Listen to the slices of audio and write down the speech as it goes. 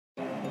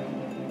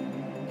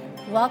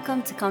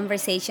Welcome to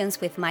Conversations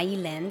with Mai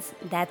Lens.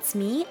 That's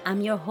me. I'm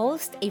your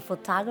host, a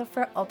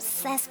photographer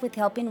obsessed with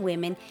helping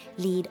women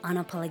lead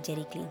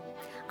unapologetically.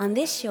 On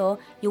this show,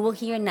 you will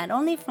hear not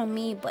only from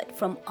me, but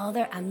from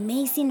other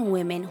amazing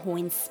women who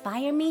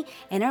inspire me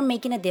and are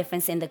making a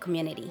difference in the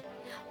community.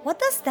 What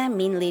does that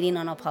mean, leading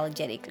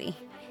unapologetically?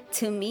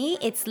 To me,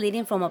 it's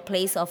leading from a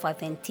place of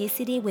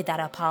authenticity without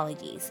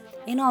apologies.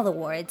 In other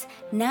words,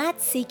 not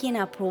seeking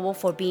approval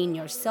for being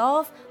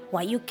yourself,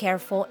 what you care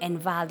for and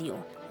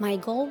value. My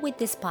goal with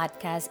this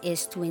podcast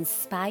is to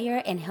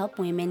inspire and help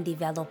women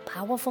develop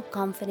powerful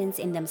confidence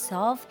in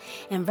themselves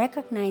and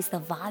recognize the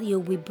value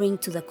we bring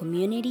to the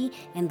community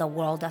and the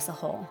world as a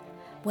whole.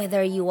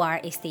 Whether you are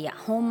a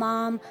stay-at-home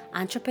mom,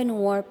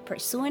 entrepreneur,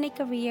 pursuing a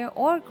career,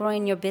 or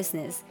growing your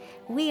business,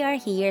 we are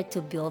here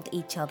to build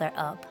each other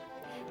up.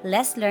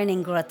 Let's learn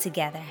and grow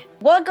together.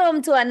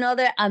 Welcome to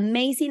another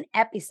amazing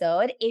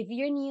episode. If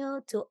you're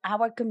new to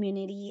our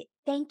community,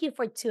 thank you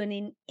for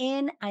tuning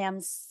in. I am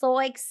so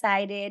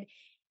excited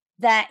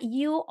that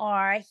you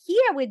are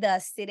here with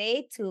us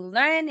today to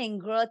learn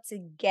and grow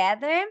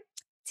together.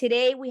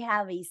 Today we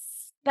have a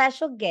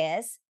special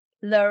guest,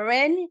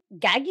 Lauren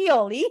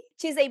Gaglioli.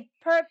 She's a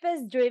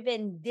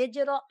purpose-driven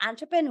digital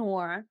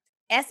entrepreneur,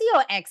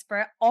 SEO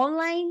expert,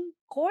 online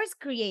course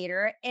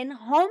creator, and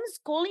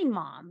homeschooling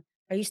mom.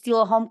 Are you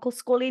still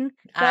homeschooling,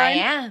 I Lauren?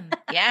 am.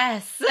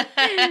 Yes.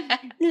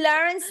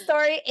 Lauren's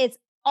story is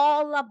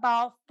all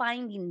about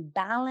finding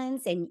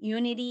balance and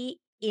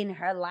unity in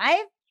her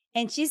life.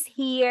 And she's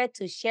here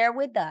to share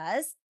with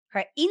us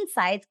her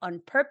insights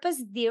on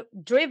purpose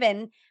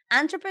driven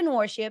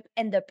entrepreneurship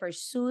and the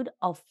pursuit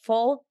of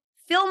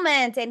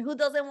fulfillment. And who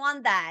doesn't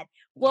want that?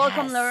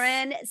 Welcome, Yes.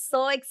 Lauren.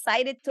 So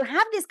excited to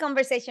have this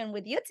conversation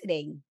with you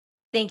today.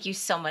 Thank you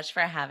so much for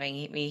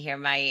having me here,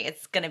 Mai.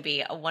 It's going to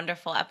be a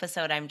wonderful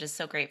episode. I'm just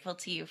so grateful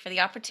to you for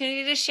the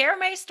opportunity to share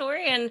my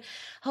story and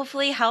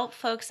hopefully help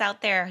folks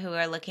out there who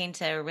are looking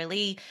to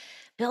really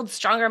build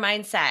stronger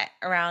mindset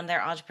around their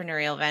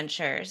entrepreneurial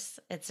ventures.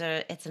 It's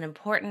an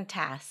important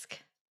task.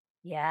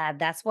 Yeah,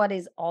 that's what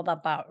it's all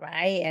about,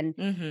 right?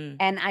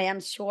 And I am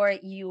sure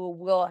you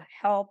will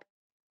help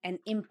and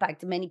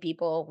impact many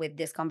people with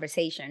this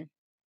conversation.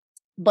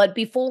 But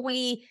before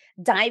we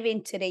dive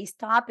into today's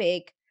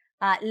topic,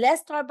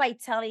 let's start by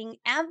telling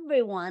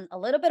everyone a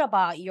little bit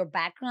about your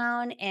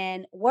background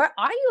and where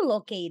are you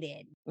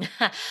located?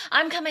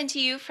 I'm coming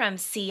to you from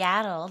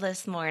Seattle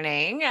this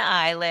morning.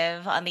 I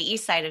live on the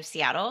east side of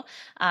Seattle.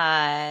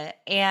 Gosh,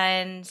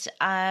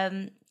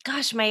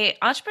 my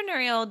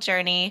entrepreneurial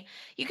journey,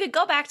 you could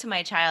go back to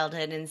my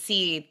childhood and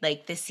see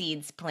like the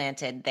seeds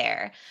planted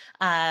there.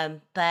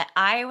 But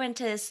I went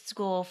to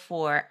school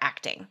for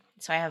acting.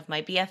 So I have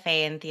my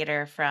BFA in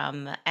theater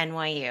from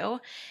NYU.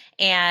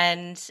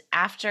 And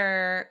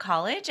after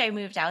college, I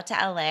moved out to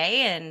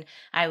LA and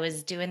I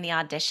was doing the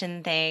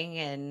audition thing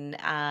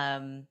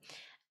and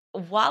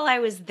while I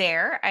was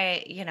there,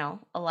 a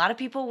lot of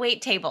people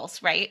wait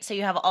tables, right? So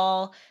you have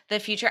all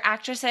the future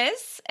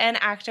actresses and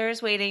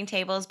actors waiting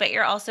tables, but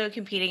you're also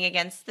competing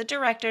against the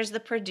directors, the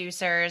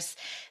producers,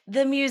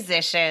 the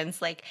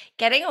musicians. Like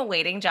getting a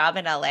waiting job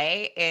in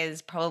LA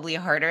is probably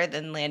harder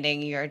than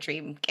landing your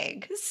dream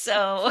gig.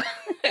 So,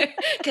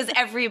 because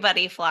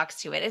everybody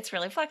flocks to it, it's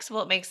really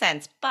flexible. It makes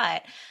sense.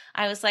 But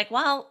I was like,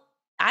 well,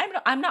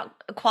 I'm not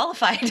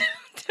qualified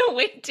to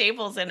wait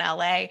tables in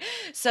LA.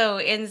 So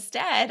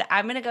instead,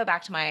 I'm going to go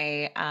back to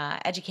my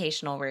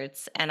educational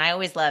roots. And I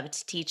always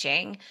loved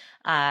teaching.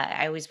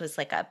 I always was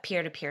like a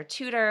peer-to-peer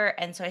tutor.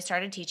 And so I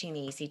started teaching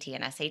the ACT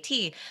and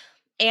SAT.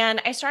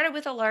 And I started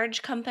with a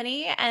large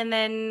company and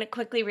then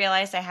quickly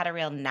realized I had a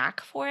real knack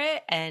for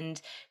it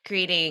and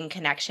creating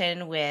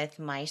connection with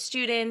my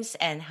students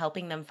and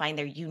helping them find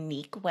their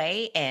unique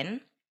way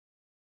in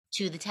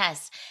to the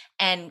test.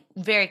 And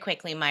very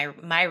quickly,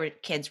 my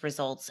kids'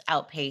 results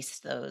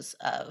outpaced those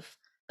of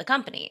the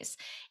companies.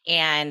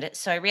 And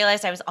so I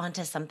realized I was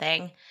onto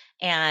something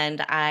and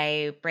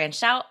I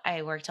branched out.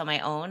 I worked on my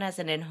own as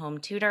an in-home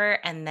tutor.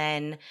 And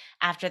then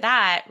after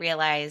that,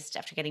 realized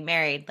after getting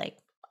married, like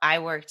I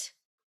worked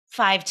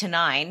 5 to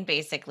 9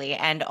 basically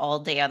and all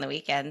day on the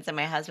weekends. And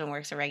my husband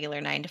works a regular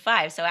 9 to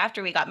 5. So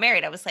after we got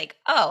married, I was like,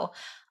 oh,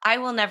 I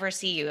will never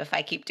see you if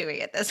I keep doing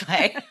it this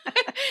way.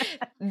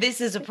 This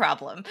is a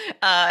problem.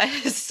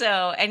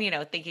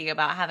 Thinking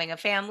about having a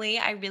family,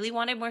 I really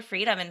wanted more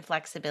freedom and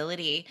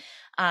flexibility.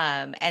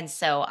 And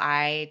so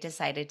I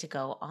decided to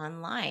go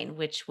online,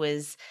 which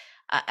was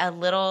a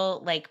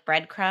little like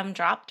breadcrumb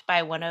dropped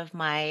by one of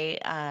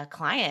my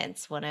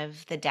clients. One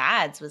of the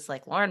dads was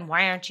like, Lauren,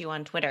 why aren't you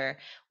on Twitter?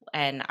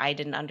 And I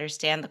didn't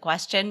understand the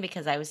question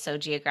because I was so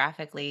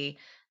geographically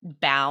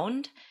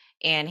bound.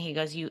 And he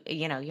goes, you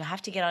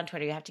have to get on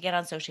Twitter, you have to get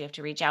on social, you have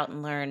to reach out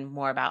and learn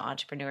more about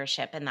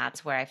entrepreneurship. And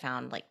that's where I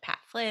found like Pat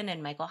Flynn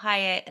and Michael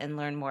Hyatt and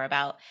learn more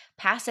about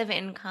passive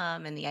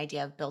income and the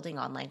idea of building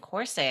online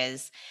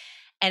courses.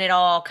 And it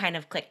all kind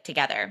of clicked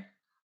together.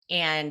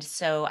 And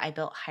so I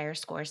built Higher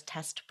Scores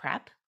Test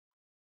Prep,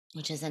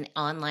 which is an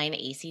online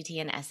ACT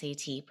and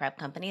SAT prep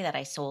company that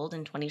I sold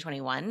in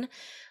 2021.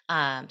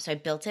 So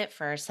I built it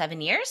for 7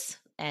 years.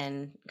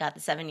 and got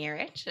the 7-year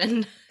itch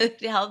and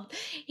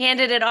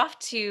handed it off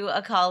to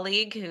a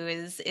colleague who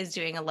is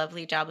doing a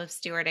lovely job of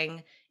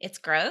stewarding its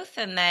growth.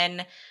 And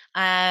then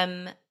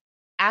um,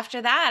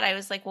 after that, I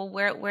was like, well,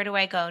 where do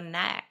I go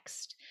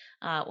next?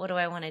 What do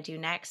I want to do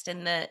next?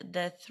 And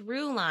the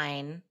through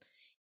line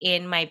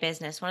in my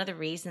business, one of the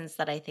reasons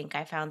that I think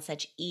I found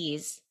such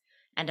ease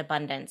and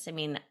abundance. I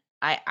mean,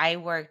 I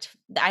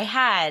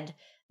had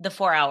the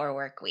 4-hour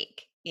work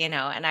week,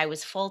 and I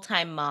was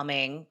full-time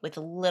momming with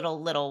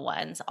little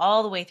ones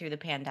all the way through the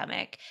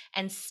pandemic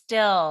and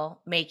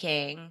still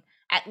making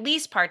at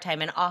least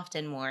part-time and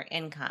often more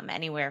income,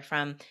 anywhere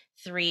from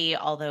three,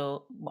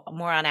 although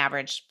more on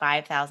average,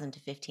 5,000 to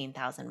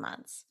 15,000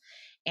 months.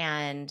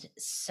 And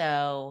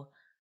so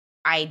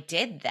I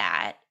did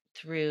that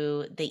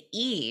through the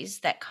ease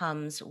that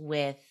comes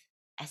with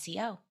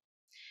SEO,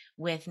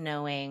 with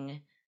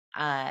knowing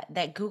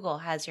that Google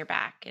has your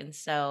back. And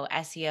so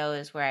SEO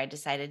is where I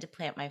decided to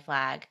plant my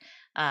flag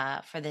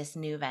for this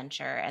new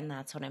venture. And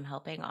that's what I'm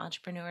helping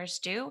entrepreneurs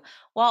do,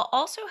 while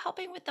also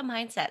helping with the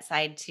mindset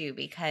side too,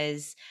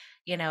 because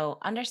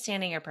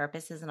understanding your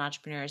purpose as an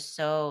entrepreneur is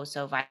so,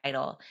 so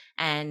vital.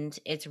 And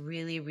it's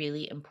really,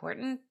 really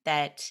important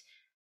that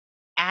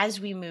as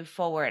we move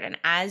forward and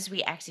as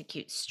we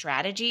execute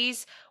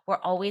strategies, we're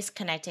always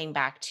connecting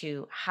back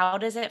to how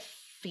does it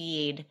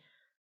feed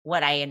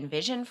what I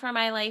envision for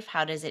my life?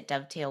 How does it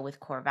dovetail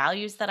with core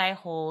values that I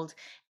hold?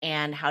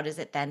 And how does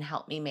it then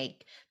help me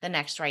make the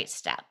next right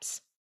steps?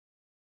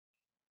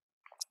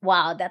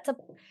 Wow, that's a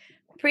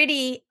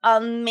pretty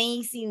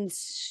amazing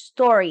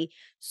story.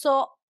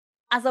 So,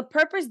 as a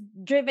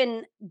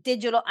purpose-driven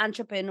digital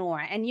entrepreneur,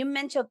 and you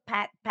mentioned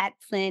Pat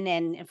Flynn,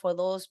 and for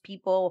those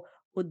people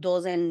who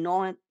doesn't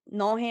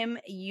know him,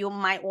 you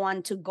might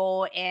want to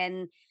go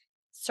and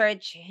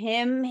search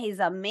him. He's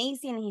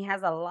amazing. He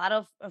has a lot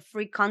of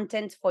free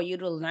content for you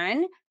to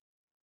learn.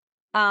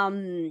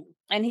 And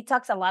he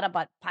talks a lot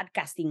about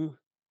podcasting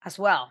as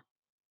well.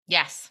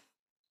 Yes.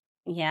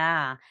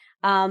 Yeah.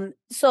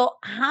 So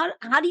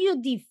how do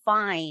you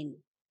define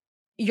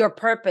your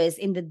purpose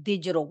in the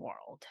digital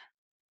world?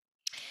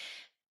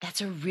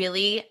 That's a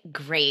really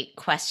great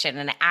question.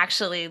 And it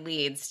actually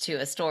leads to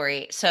a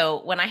story.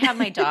 So when I had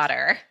my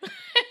daughter,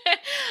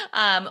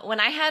 when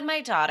I had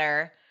my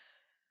daughter,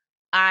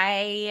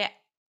 I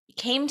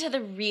came to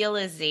the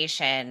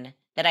realization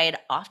that I had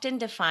often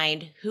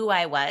defined who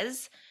I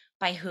was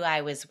by who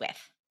I was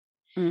with.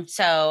 Mm.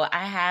 So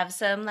I have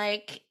some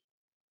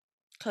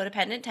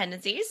codependent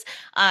tendencies,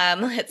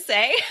 let's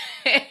say.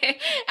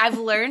 I've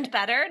learned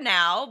better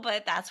now,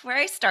 but that's where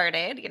I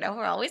started.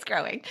 We're always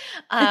growing.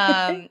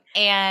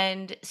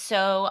 And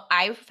so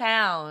I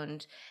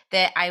found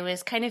that I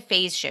was kind of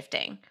phase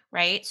shifting,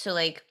 right? So,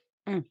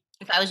 Mm.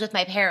 if I was with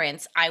my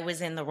parents, I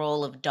was in the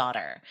role of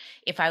daughter.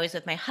 If I was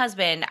with my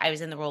husband, I was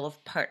in the role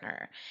of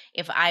partner.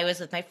 If I was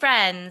with my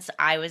friends,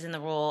 I was in the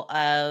role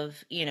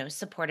of,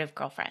 supportive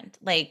girlfriend.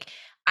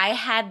 I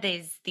had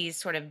these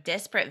sort of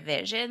disparate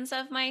visions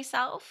of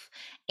myself,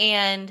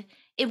 and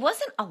it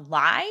wasn't a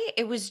lie.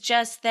 It was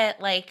just that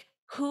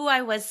who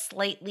I was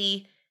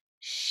slightly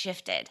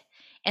shifted.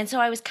 And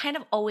so I was kind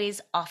of always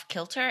off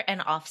kilter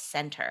and off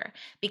center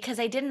because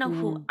I didn't know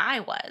who Mm. I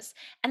was.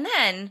 And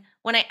then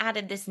when I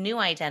added this new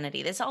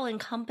identity, this all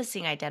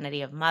encompassing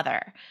identity of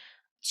mother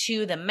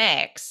to the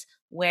mix,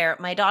 where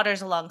my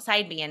daughter's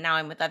alongside me and now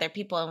I'm with other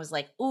people, and was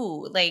like,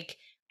 ooh,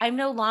 I'm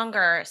no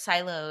longer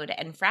siloed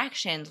and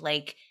fractioned.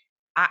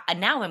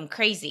 Now I'm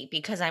crazy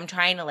because I'm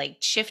trying to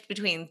shift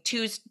between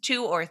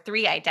two or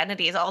three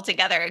identities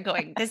altogether and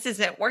going, this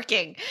isn't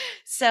working.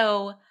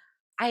 So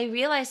I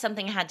realized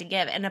something had to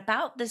give. And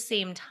about the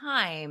same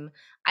time,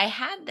 I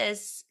had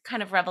this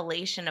kind of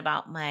revelation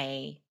about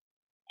my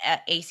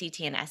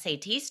ACT and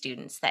SAT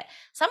students, that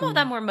some of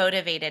them Mm. were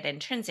motivated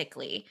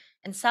intrinsically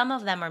and some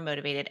of them are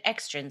motivated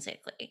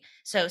extrinsically.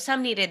 So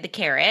some needed the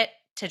carrot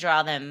to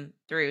draw them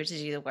through to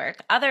do the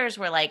work. Others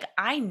were like,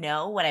 I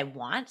know what I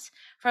want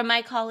from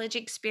my college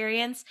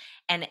experience,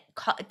 and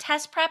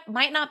test prep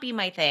might not be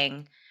my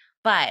thing,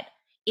 but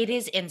it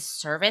is in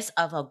service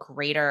of a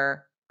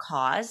greater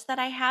cause that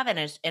I have, and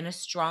a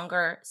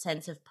stronger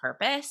sense of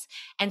purpose.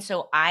 And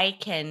so I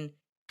can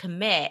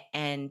commit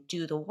and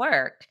do the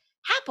work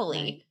Right.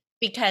 happily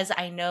because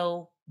I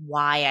know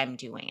why I'm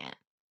doing it.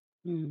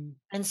 Mm.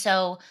 And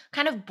so,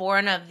 kind of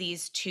born of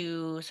these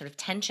two sort of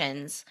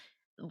tensions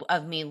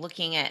of me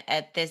looking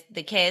at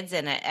the kids,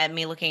 and at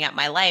me looking at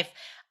my life,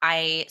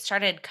 I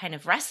started kind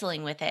of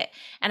wrestling with it.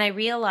 And I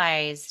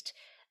realized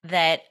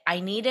that I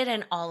needed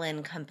an all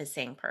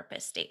encompassing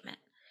purpose statement.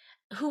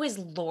 Who is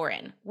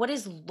Lauren? What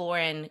does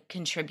Lauren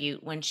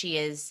contribute when she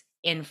is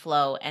in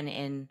flow and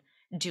in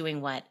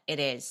doing what it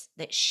is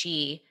that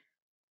she,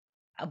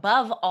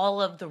 above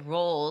all of the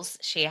roles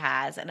she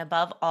has and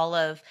above all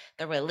of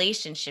the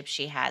relationships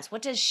she has,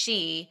 what does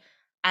she,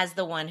 as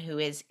the one who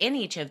is in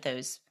each of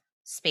those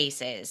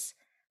spaces,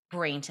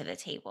 bring to the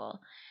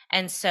table?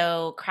 And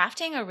so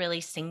crafting a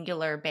really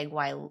singular big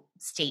why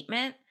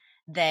statement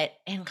that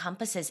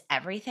encompasses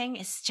everything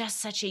is just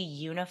such a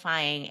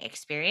unifying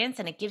experience,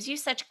 and it gives you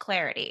such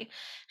clarity.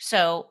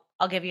 So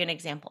I'll give you an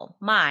example.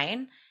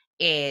 Mine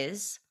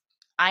is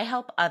I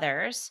help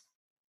others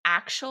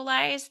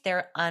actualize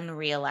their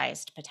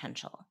unrealized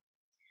potential.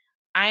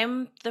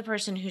 I'm the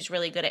person who's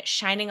really good at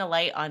shining a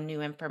light on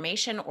new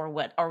information or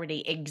what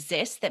already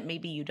exists that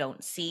maybe you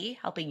don't see,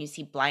 helping you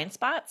see blind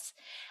spots,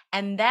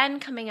 and then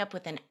coming up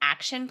with an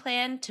action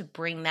plan to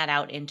bring that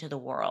out into the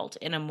world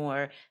in a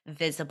more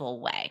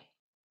visible way.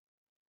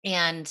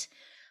 And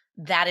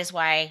that is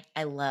why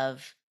I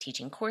love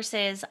teaching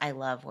courses. I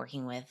love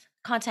working with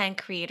content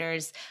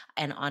creators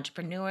and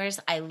entrepreneurs.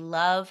 I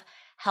love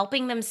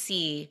helping them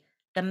see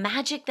the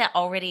magic that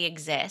already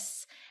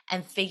exists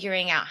and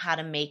figuring out how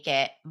to make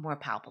it more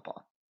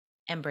palpable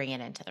and bring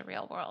it into the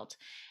real world.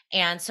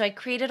 And so I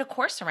created a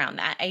course around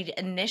that. I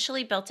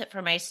initially built it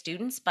for my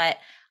students, but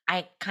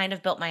I kind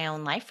of built my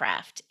own life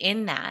raft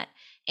in that.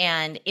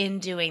 And in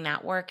doing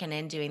that work and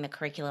in doing the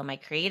curriculum I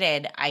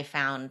created, I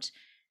found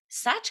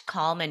such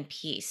calm and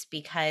peace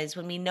because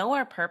when we know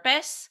our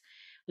purpose,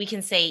 we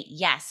can say,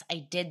 yes,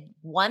 I did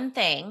one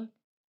thing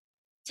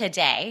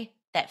today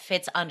that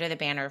fits under the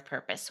banner of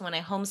purpose. So when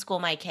I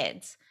homeschool my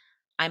kids,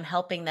 I'm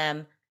helping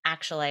them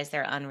actualize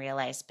their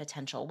unrealized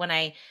potential. When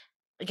I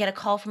get a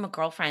call from a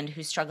girlfriend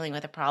who's struggling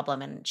with a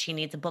problem and she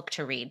needs a book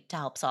to read to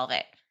help solve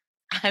it,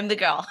 I'm the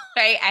girl,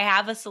 right? I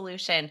have a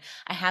solution.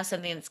 I have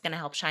something that's going to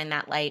help shine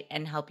that light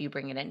and help you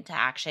bring it into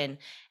action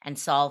and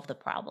solve the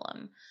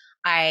problem.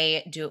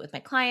 I do it with my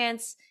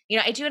clients.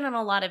 I do it in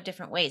a lot of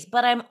different ways,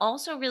 but I'm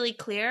also really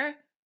clear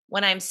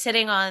when I'm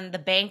sitting on the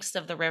banks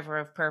of the river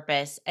of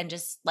purpose and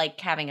just like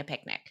having a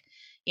picnic.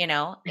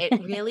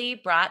 It really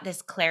brought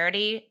this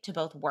clarity to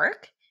both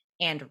work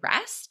and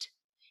rest.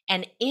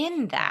 And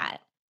in that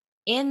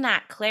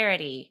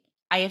clarity,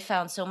 I have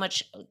found so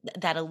much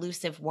that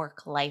elusive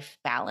work-life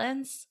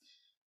balance.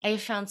 I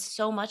have found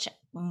so much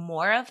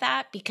more of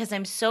that because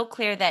I'm so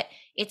clear that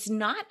it's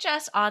not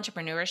just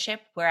entrepreneurship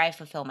where I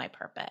fulfill my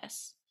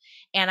purpose.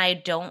 And I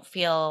don't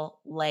feel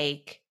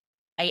like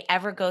I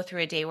ever go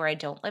through a day where I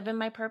don't live in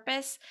my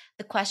purpose.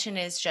 The question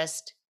is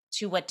just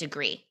to what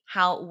degree?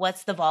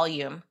 What's the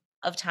volume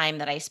of time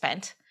that I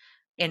spent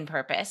in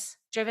purpose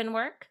driven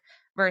work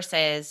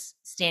versus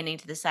standing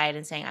to the side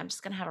and saying, I'm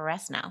just going to have a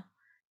rest now.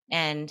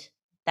 And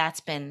that's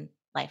been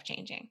life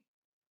changing.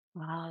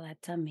 Wow,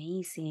 that's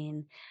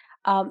amazing.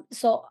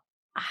 So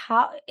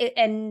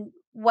and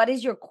what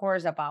is your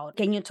course about?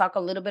 Can you talk a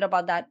little bit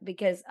about that?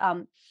 Because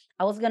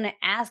I was gonna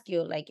ask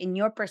you, like, in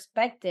your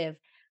perspective,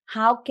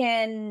 how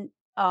can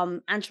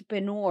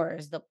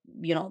entrepreneurs, the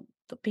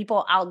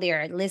people out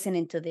there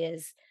listening to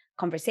this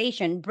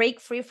conversation, break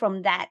free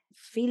from that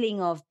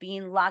feeling of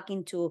being locked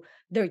into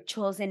their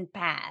chosen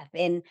path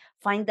and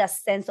find that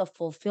sense of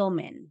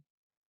fulfillment?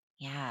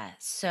 Yeah.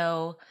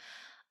 So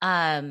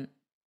Um,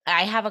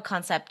 I have a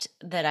concept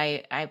that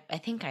I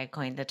think I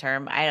coined the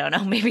term. I don't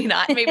know, maybe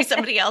not. Maybe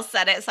somebody else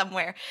said it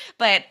somewhere.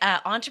 But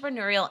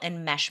entrepreneurial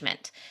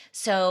enmeshment.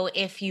 So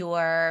if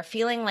you're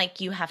feeling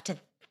like you have to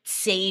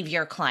save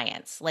your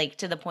clients, like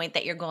to the point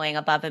that you're going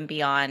above and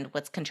beyond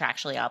what's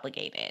contractually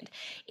obligated,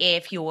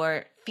 if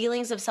your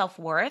feelings of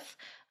self-worth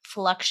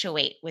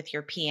fluctuate with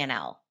your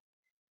P&L,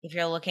 if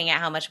you're looking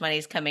at how much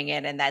money's coming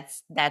in and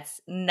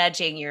that's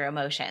nudging your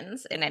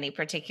emotions in any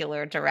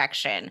particular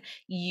direction,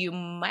 you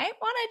might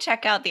want to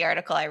check out the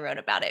article I wrote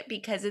about it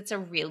because it's a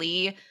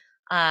really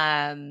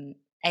I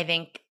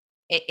think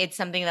it's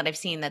something that I've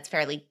seen that's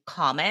fairly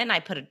common. I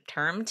put a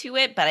term to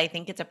it, but I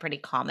think it's a pretty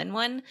common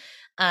one.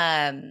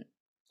 Um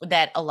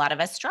that a lot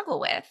of us struggle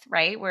with,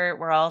 right?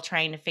 We're all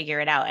trying to figure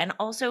it out. And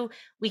also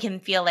we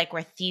can feel like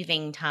we're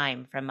thieving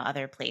time from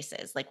other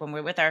places. Like when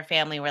we're with our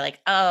family, we're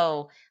like,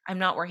 "Oh, I'm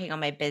not working on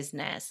my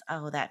business.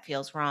 Oh, that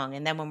feels wrong."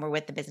 And then when we're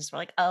with the business, we're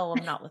like, "Oh,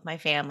 I'm not with my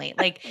family."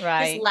 Like this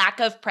Right. lack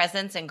of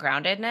presence and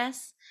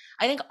groundedness,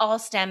 I think all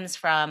stems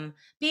from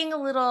being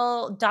a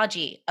little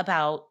dodgy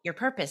about your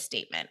purpose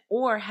statement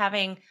or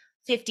having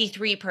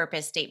 53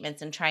 purpose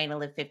statements and trying to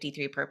live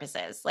 53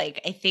 purposes.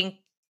 Like I think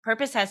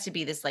purpose has to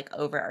be this like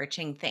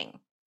overarching thing.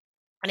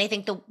 And I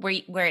think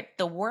where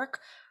the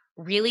work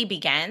really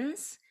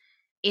begins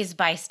is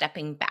by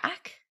stepping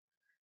back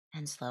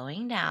and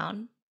slowing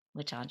down,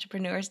 which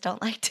entrepreneurs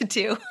don't like to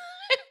do.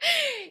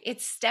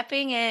 It's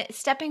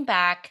stepping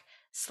back,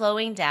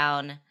 slowing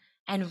down,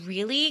 and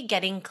really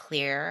getting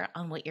clear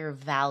on what your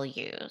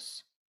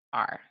values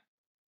are.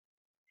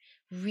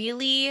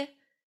 Really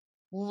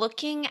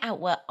looking at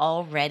what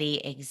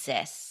already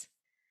exists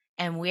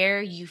and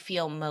where you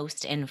feel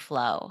most in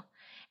flow.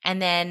 And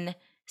then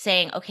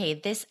saying, okay,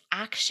 this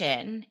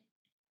action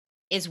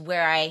is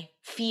where I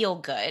feel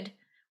good,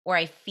 or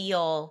I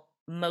feel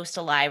most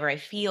alive, or I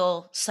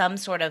feel some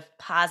sort of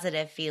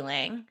positive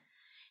feeling.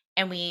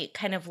 And we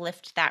kind of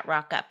lift that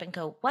rock up and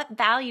go, what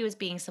value is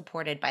being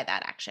supported by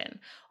that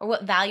action? Or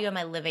what value am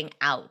I living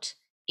out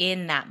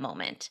in that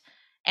moment?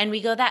 And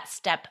we go that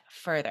step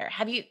further.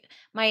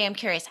 Maya, I'm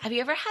curious, have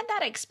you ever had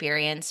that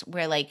experience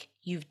where like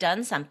you've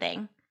done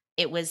something,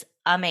 it was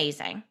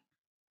amazing,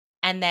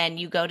 and then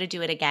you go to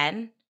do it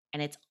again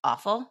and it's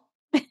awful?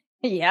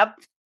 Yep,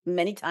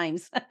 many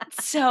times.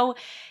 So,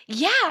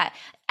 yeah,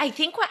 I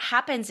think what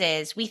happens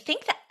is we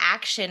think the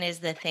action is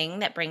the thing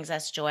that brings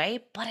us joy,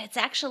 but it's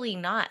actually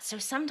not. So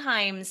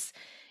sometimes,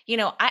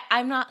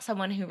 I'm not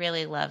someone who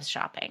really loves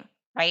shopping,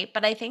 right?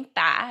 But I think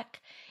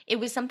back, it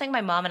was something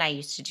my mom and I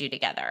used to do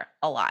together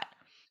a lot.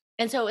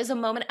 And so it was a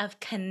moment of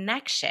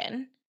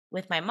connection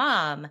with my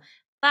mom.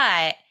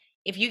 But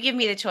if you give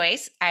me the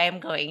choice, I am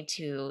going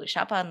to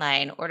shop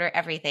online, order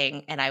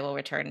everything, and I will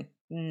return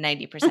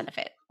 90% of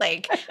it.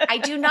 Like, I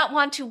do not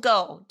want to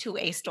go to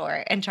a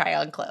store and try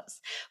on clothes.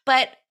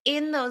 But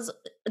in those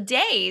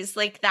days,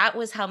 like, that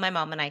was how my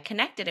mom and I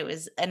connected. It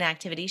was an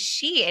activity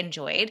she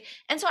enjoyed.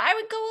 And so I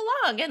would go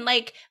along. And,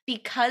 like,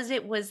 because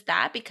it was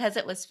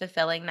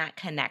fulfilling that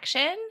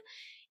connection,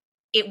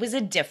 it was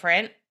a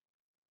different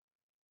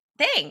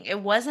thing.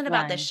 It wasn't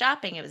about the Right.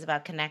 shopping, it was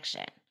about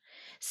connection.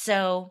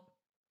 So,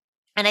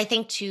 and I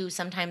think too,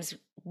 sometimes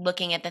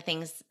looking at the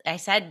things I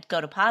said, go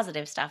to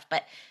positive stuff,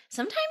 but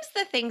sometimes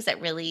the things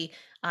that really,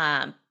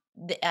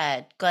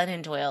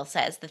 Glennon Doyle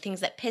says, the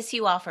things that piss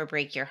you off or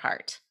break your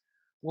heart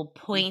will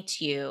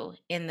point you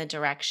in the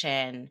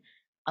direction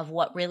of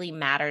what really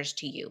matters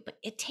to you. But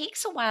it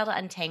takes a while to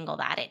untangle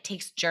that. It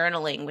takes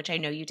journaling, which I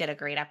know you did a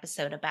great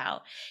episode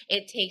about.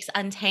 It takes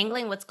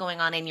untangling what's going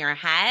on in your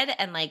head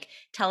and like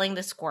telling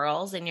the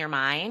squirrels in your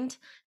mind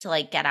to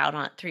like get out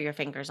on through your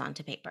fingers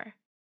onto paper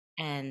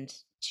and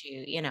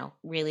to,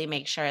 really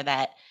make sure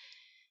that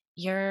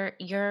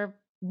you're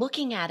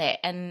looking at it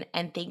and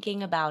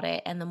thinking about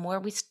it, and the more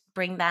we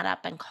bring that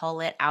up and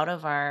call it out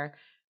of our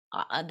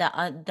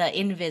the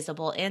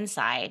invisible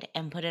inside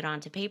and put it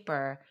onto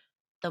paper,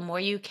 the more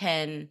you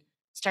can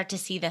start to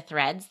see the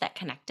threads that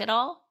connect it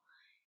all,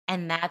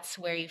 and that's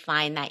where you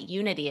find that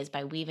unity is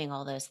by weaving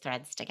all those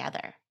threads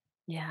together.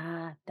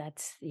 Yeah,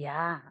 that's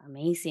yeah,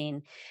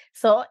 amazing.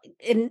 So,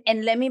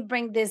 and let me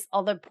bring this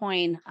other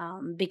point,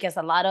 because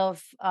a lot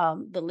of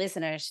the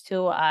listeners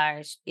too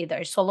are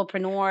either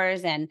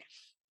solopreneurs,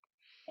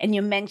 and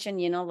you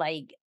mentioned,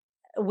 like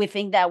we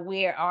think that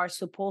we are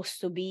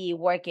supposed to be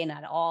working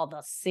at all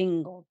the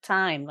single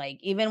time. Like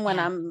even when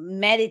Yeah. I'm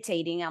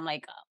meditating, I'm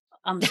like,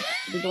 I'm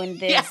supposed to be doing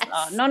this.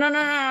 Yes. No, no,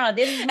 no, no, no.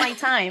 This is my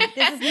time.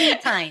 This is me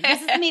time.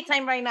 This is me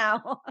time right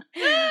now.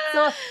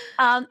 So,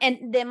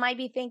 and they might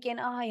be thinking,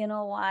 oh, you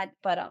know what?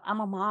 But I'm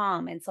a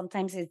mom, and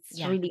sometimes it's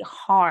Yeah. really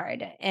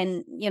hard.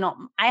 And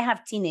I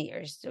have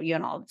teenagers. So,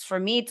 for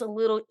me, it's a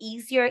little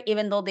easier,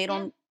 even though they Yeah.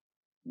 don't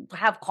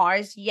have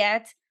cars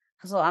yet.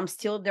 So I'm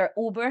still their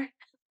Uber.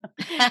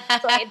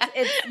 So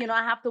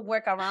I have to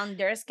work around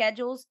their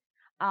schedules.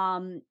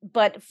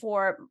 But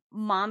for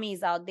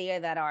mommies out there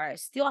that are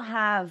still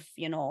have,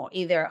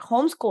 either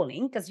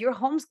homeschooling, because you're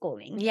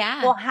homeschooling.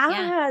 Yeah. Well, how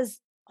Yeah. has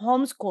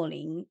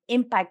homeschooling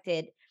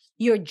impacted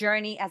your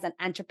journey as an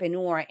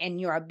entrepreneur and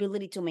your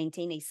ability to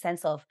maintain a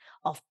sense of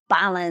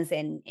balance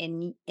and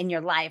in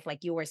your life,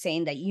 like you were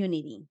saying, that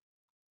unity?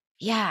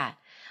 Yeah.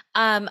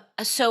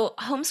 So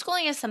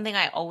homeschooling is something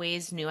I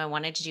always knew I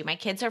wanted to do. My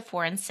kids are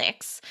 4 and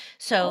 6.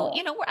 So,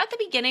 Oh. we're at the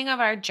beginning of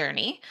our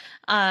journey.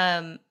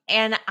 And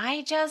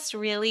I just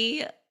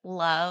really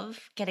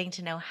love getting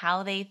to know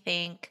how they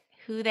think,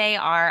 who they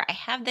are. I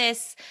have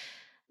this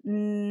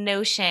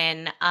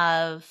notion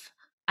of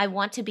I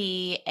want to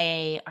be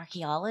a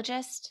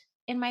archaeologist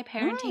in my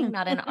parenting, Mm.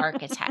 not an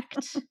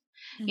architect.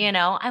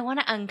 I want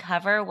to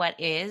uncover what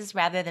is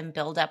rather than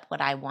build up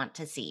what I want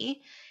to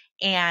see.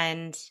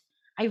 And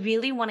I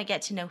really want to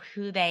get to know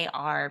who they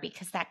are,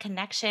 because that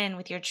connection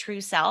with your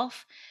true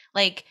self,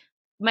 like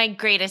my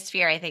greatest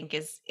fear I think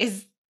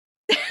is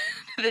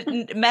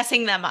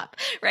messing them up,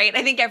 right?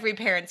 I think every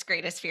parent's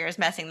greatest fear is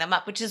messing them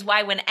up, which is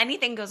why when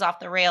anything goes off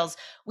the rails,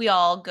 we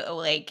all go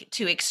like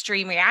to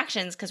extreme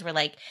reactions, because we're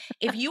like,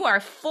 if you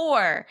are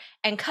 4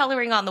 and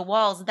coloring on the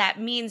walls, that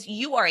means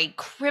you are a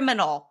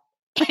criminal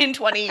in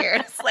 20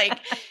 years. Like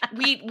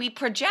we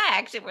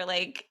project and we're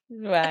like,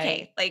 Right.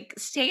 okay, like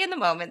stay in the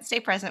moment,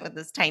 stay present with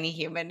this tiny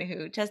human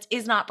who just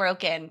is not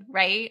broken,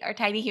 right? Our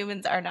tiny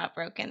humans are not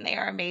broken. They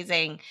are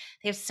amazing.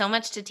 They have so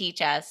much to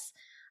teach us.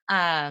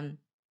 Um,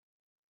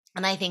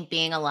 and I think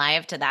being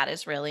alive to that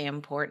is really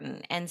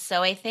important. And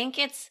so I think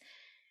it's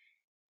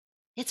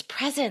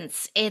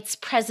presence. It's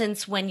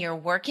presence when you're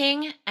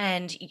working.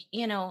 And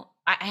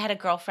I had a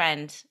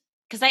girlfriend,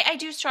 because I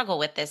do struggle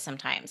with this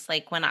sometimes.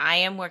 Like when I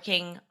am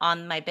working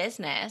on my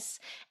business,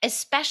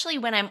 especially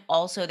when I'm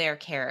also their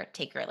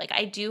caretaker. Like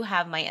I do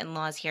have my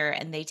in-laws here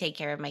and they take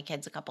care of my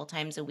kids a couple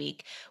times a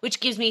week, which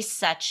gives me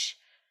such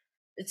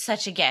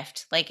a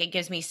gift. Like it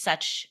gives me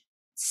such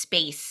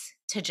space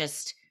to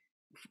just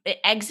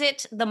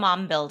exit the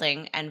mom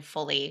building and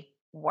fully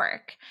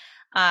work.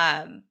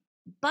 Um,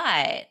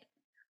 but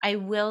I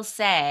will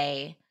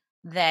say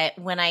that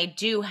when I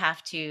do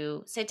have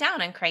to sit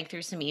down and crank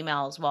through some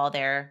emails while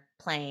they're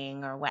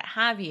playing or what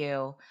have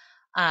you,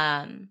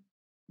 um,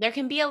 there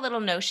can be a little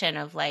notion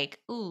of like,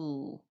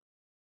 ooh,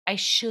 I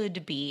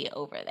should be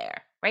over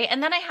there. Right.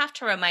 And then I have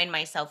to remind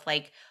myself,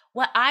 like,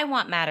 what I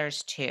want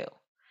matters too.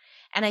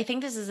 And I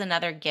think this is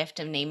another gift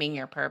of naming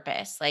your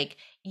purpose. Like,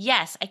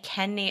 yes, I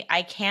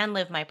can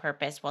live my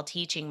purpose while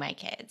teaching my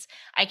kids.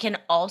 I can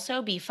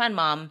also be fun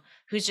mom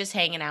who's just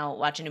hanging out,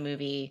 watching a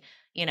movie,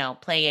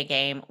 play a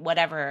game,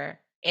 whatever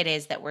it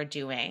is that we're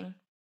doing.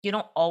 You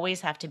don't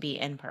always have to be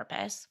in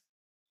purpose.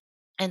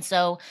 And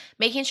so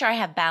making sure I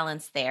have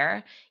balance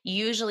there.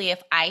 Usually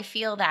if I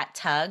feel that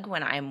tug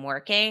when I'm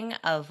working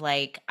of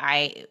like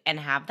and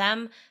have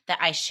them that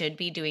I should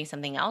be doing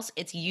something else,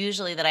 it's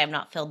usually that I have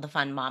not filled the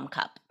fun mom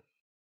cup,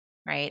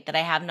 right? That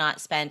I have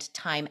not spent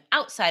time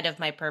outside of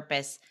my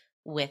purpose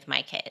with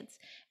my kids.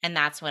 And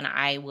that's when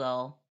I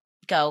will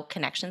go,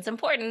 connection's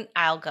important.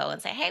 I'll go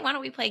and say, hey, why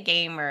don't we play a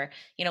game? Or,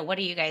 what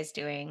are you guys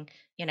doing?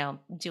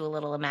 Do a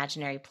little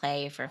imaginary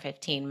play for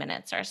 15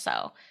 minutes or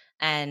so.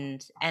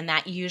 And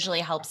that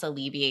usually helps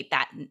alleviate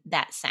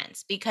that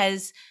sense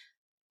because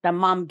The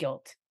mom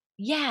guilt.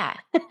 yeah.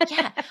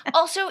 Yeah.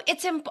 Also,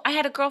 I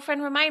had a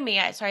girlfriend remind me,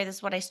 sorry, this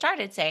is what I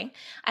started saying.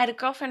 I had a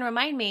girlfriend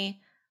remind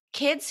me,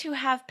 kids who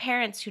have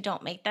parents who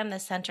don't make them the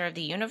center of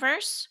the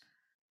universe,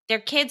 their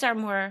kids are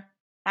more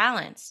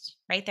balanced,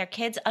 right? Their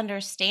kids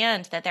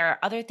understand that there are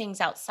other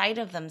things outside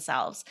of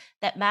themselves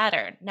that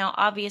matter. Now,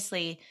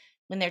 obviously,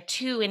 when they're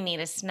 2 and need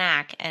a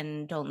snack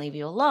and don't leave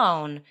you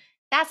alone,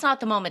 that's not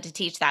the moment to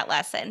teach that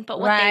lesson. But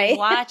what they Right.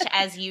 watch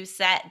as you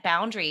set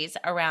boundaries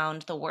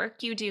around the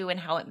work you do and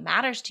how it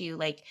matters to you,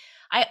 like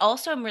I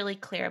also am really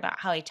clear about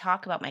how I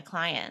talk about my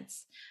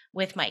clients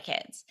with my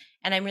kids.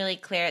 And I'm really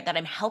clear that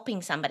I'm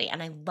helping somebody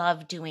and I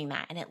love doing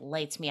that and it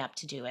lights me up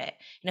to do it.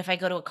 And if I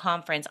go to a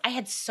conference, I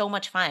had so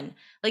much fun.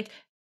 Like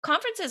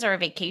conferences are a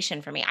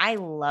vacation for me. I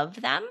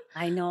love them.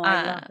 I know. I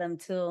Uh, love them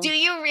do too.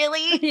 you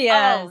really?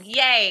 Oh, Yes.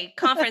 yay.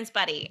 Conference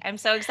buddy. I'm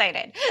so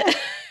excited.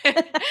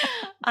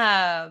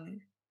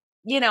 um,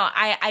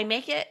 I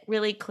make it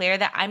really clear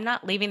that I'm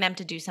not leaving them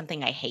to do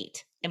something I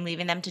hate. I'm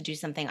leaving them to do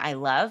something I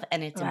love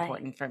and it's Right.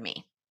 important for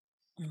me.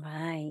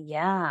 Right.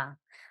 Yeah.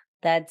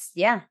 That's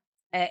yeah.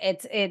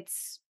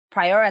 It's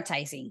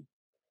prioritizing.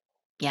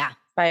 Yeah.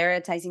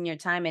 Prioritizing your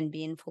time and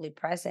being fully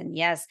present.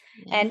 Yes.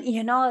 Yeah.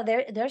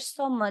 And there's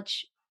so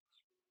much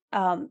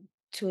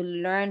to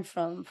learn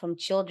from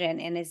children,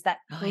 and it's that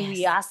Oh, yes.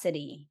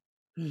 curiosity.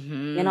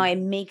 Mhm. It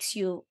makes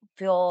you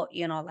feel,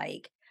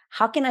 like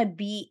how can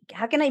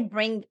I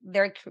bring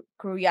their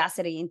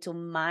curiosity into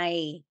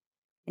my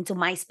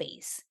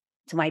space,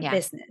 to my Yeah.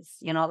 business.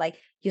 Like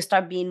you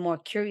start being more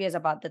curious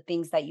about the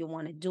things that you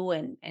want to do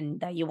and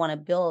that you want to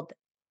build.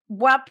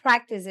 What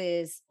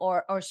practices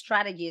or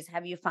strategies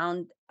have you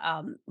found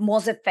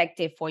most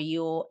effective for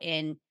you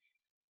in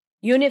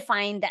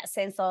unifying that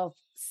sense of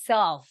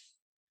self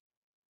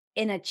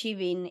in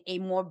achieving a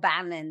more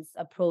balanced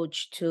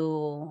approach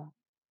to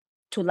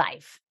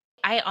life?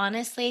 I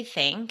honestly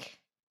think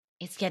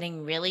it's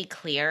getting really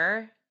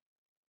clear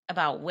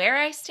about where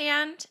I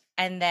stand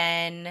and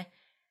then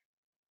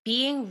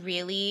being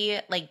really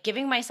like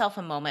giving myself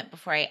a moment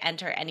before I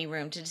enter any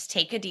room to just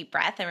take a deep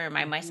breath and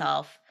remind Mhm.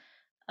 myself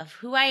of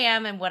who I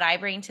am and what I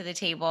bring to the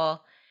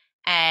table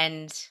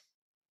and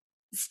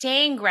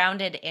staying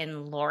grounded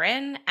in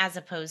Lauren as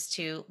opposed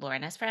to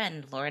Lauren as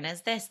friend, Lauren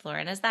as this,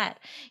 Lauren as that.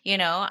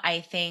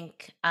 I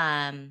think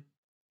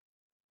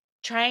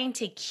trying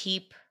to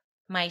keep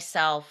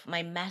myself,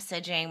 my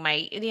messaging,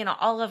 my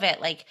all of it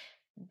like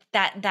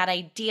that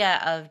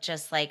idea of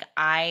just like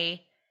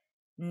I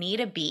need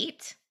a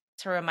beat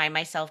to remind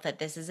myself that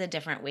this is a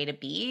different way to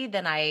be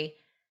than I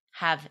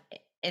have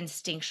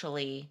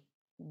instinctually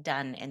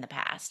done in the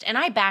past. And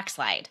I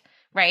backslide,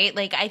 right?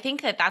 Like I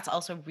think that that's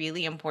also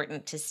really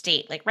important to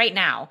state. Like right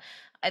now,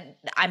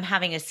 I'm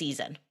having a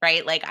season,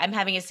 right? Like I'm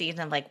having a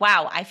season of like,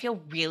 wow, I feel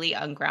really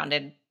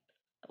ungrounded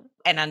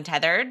and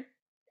untethered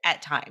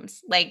at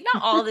times. Like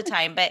not all the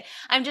time, but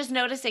I'm just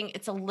noticing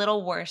it's a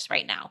little worse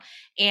right now.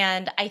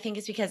 And I think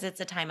it's because it's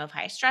a time of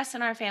high stress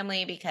in our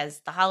family because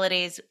the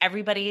holidays,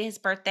 everybody's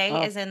birthday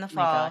Oh is in the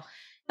my gosh. fall.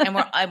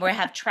 And we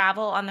have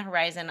travel on the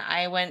horizon.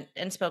 I went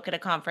and spoke at a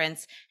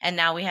conference and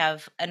now we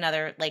have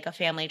another like a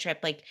family trip.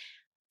 Like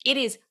it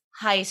is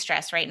high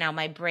stress right now.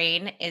 My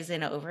brain is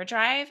in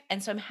overdrive.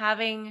 And so I'm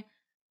having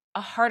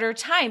a harder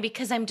time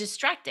because I'm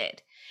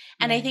distracted.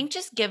 And I Right. think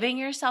just giving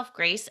yourself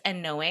grace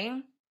and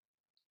knowing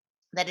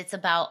that it's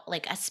about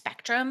like a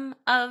spectrum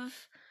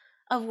of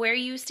where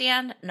you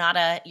stand, not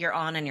a you're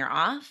on and you're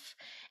off.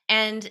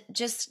 And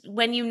just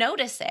when you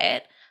notice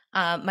it,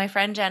 my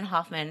friend Jen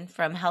Hoffman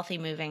from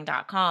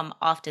healthymoving.com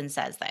often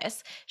says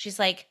this. She's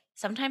like,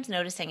 sometimes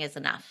noticing is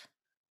enough.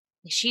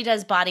 She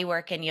does body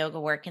work and yoga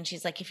work. And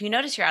she's like, if you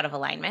notice you're out of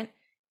alignment,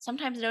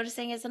 sometimes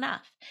noticing is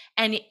enough.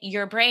 And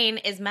your brain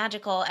is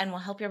magical and will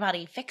help your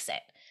body fix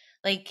it.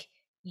 Like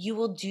you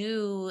will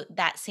do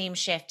that same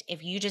shift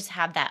if you just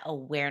have that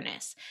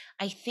awareness.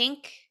 I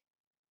think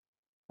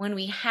when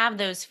we have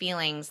those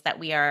feelings that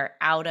we are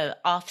out of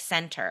off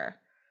center,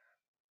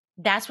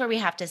 that's where we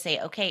have to say,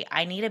 okay,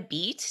 I need a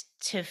beat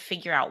to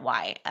figure out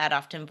why. That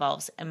often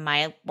involves, in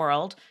my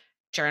world,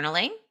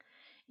 journaling.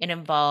 It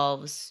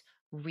involves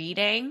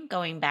reading,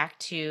 going back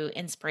to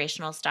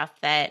inspirational stuff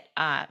that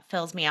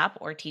fills me up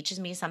or teaches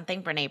me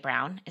something. Brene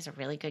Brown is a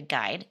really good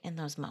guide in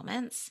those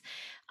moments.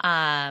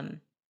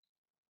 Um,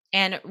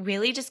 and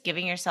really just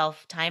giving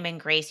yourself time and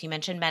grace. You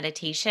mentioned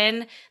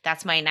meditation.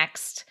 That's my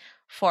next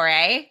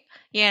foray.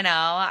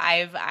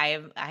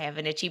 I have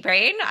an itchy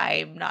brain.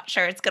 I'm not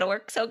sure it's going to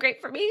work so great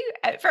for me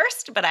at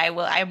first, but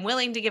I'm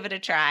willing to give it a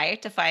try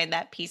to find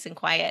that peace and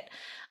quiet.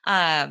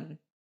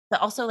 But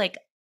also, like,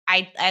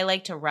 I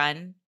like to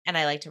run, and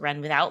I like to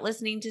run without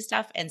listening to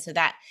stuff. And so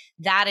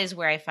that is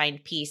where I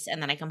find peace.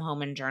 And then I come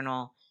home and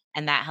journal,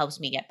 and that helps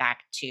me get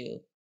back to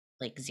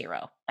like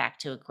zero, back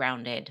to a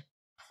grounded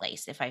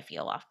place if I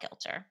feel off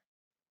kilter.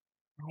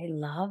 I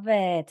love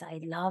it. I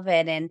love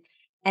it. And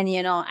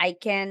I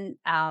can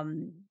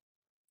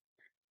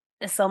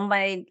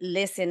somebody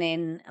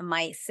listening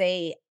might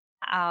say,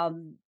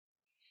 um,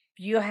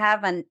 you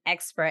have an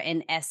expert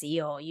in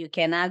SEO. You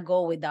cannot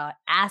go without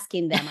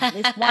asking them at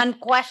least one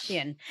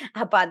question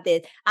about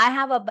this.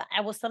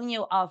 I was telling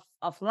you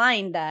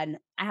offline that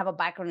I have a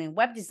background in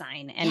web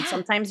design. And Yeah.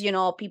 sometimes,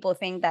 people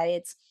think that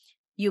it's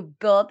you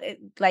build it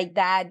like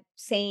that,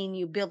 saying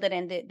you build it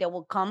and they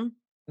will come.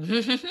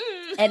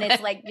 And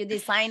it's like you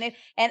design it.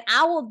 And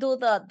I will do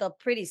the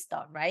pretty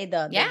stuff, right?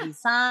 The Yeah.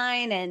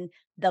 design and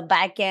the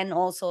back end,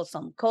 also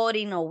some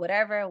coding or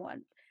whatever,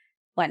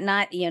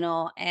 whatnot,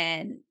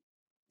 and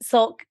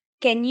so,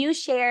 can you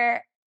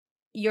share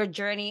your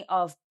journey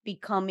of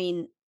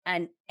becoming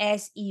an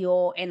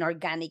SEO and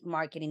organic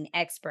marketing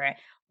expert?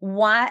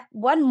 What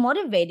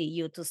motivated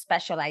you to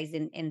specialize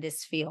in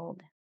this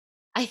field?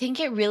 I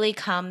think it really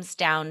comes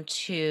down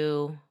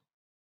to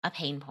a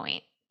pain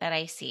point that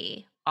I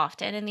see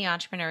often in the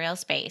entrepreneurial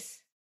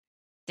space,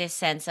 this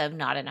sense of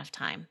not enough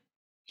time.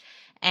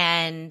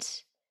 And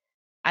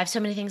I have so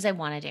many things I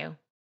want to do.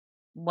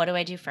 What do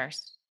I do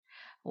first?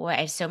 Well, I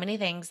have so many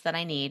things that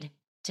I need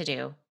to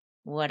do.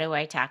 What do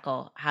I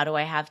tackle? How do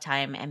I have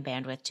time and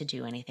bandwidth to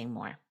do anything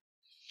more?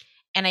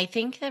 And I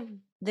think that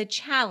the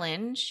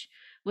challenge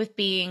with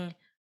being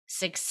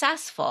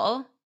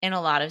successful in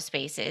a lot of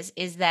spaces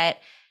is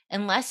that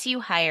unless you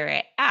hire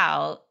it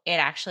out, it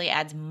actually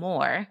adds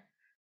more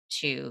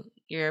to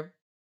your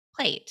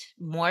plate,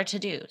 more to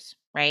dos,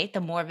 right?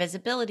 The more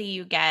visibility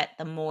you get,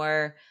 the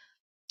more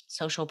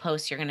social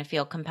posts you're going to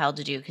feel compelled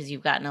to do because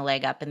you've gotten a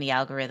leg up in the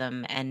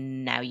algorithm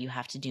and now you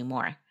have to do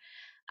more.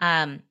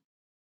 Um,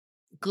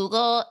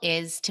 Google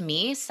is, to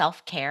me,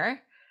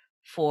 self-care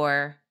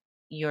for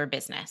your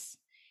business.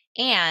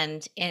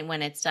 And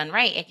when it's done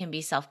right, it can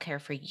be self-care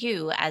for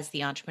you as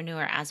the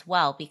entrepreneur as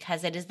well,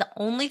 because it is the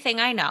only thing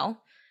I know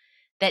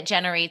that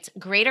generates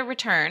greater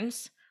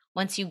returns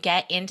once you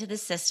get into the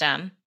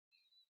system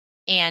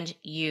and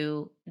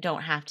you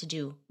don't have to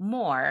do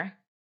more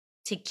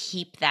to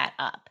keep that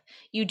up.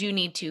 You do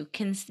need to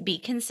be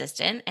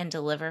consistent and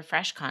deliver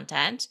fresh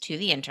content to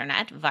the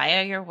internet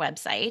via your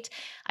website.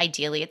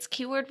 Ideally, it's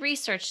keyword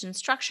researched and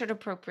structured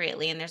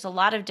appropriately. And there's a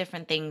lot of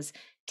different things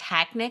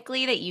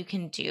technically that you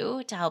can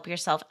do to help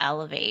yourself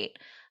elevate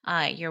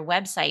your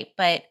website.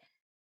 But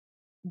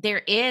there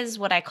is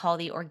what I call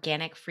the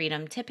organic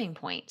freedom tipping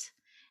point.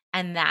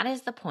 And that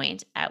is the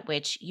point at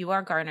which you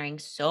are garnering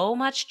so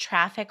much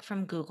traffic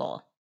from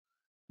Google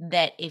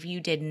that if you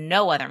did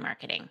no other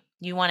marketing,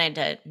 you wanted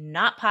to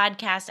not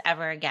podcast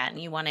ever again,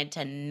 you wanted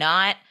to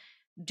not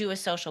do a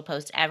social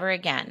post ever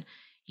again,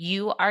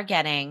 you are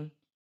getting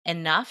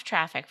enough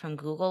traffic from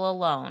Google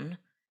alone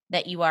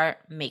that you are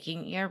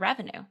making your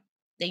revenue,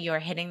 that you are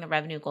hitting the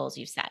revenue goals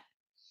you've set.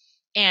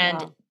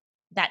 And Wow.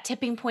 that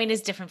tipping point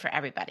is different for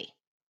everybody.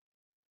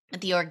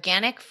 The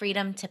organic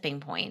freedom tipping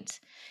point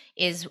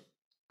is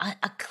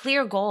a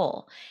clear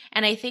goal.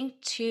 And I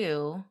think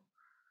too,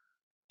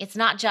 it's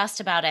not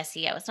just about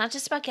SEO. It's not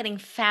just about getting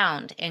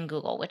found in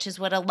Google, which is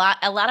what a lot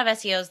of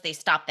SEOs, they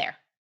stop there,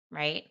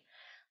 right?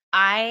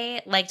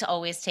 I like to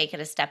always take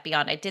it a step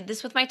beyond. I did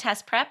this with my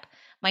test prep.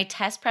 My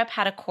test prep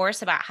had a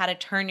course about how to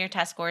turn your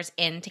test scores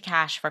into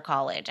cash for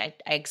college. I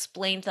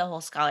explained the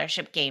whole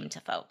scholarship game to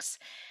folks.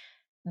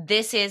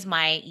 This is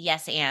my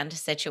yes and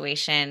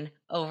situation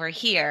over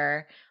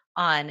here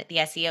on the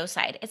SEO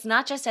side. It's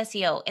not just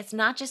SEO. It's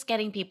not just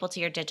getting people to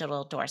your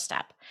digital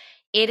doorstep.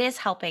 It is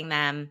helping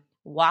them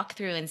walk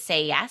through and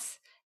say yes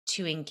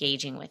to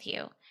engaging with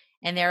you.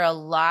 And there are a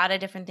lot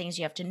of different things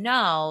you have to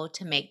know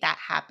to make that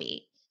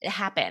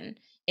happen.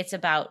 It's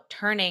about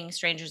turning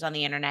strangers on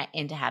the internet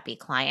into happy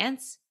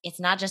clients. It's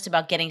not just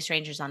about getting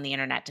strangers on the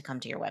internet to come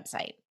to your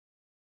website,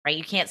 right?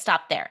 You can't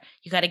stop there.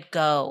 You got to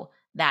go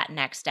that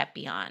next step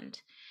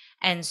beyond.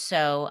 And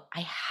so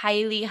I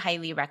highly,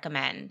 highly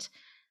recommend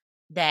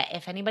that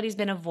if anybody's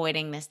been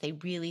avoiding this, they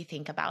really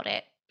think about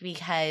it,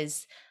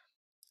 because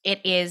it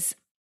is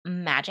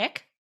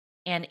magic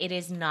and it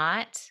is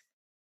not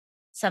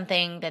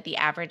something that the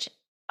average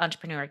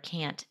entrepreneur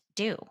can't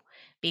do.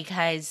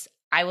 Because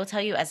I will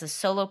tell you, as a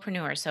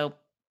solopreneur, so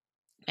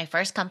my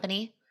first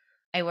company,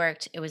 it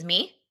was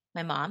me,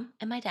 my mom,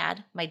 and my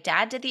dad. My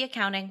dad did the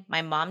accounting,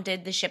 my mom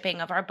did the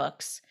shipping of our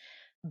books.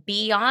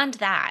 Beyond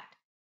that,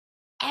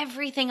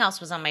 everything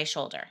else was on my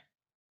shoulder.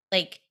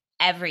 Like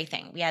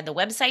everything. We had the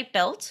website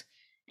built,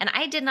 and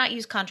I did not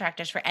use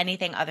contractors for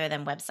anything other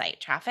than website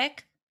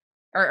traffic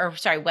or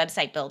sorry,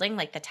 website building,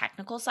 like the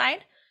technical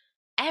side.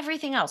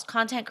 Everything else,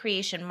 content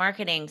creation,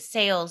 marketing,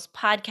 sales,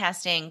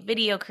 podcasting,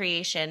 video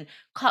creation,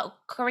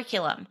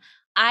 curriculum,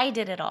 I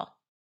did it all.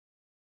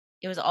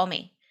 It was all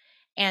me.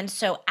 And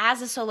so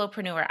as a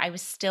solopreneur, I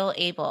was still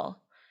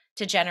able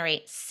to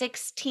generate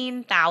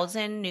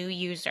 16,000 new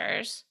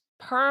users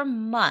per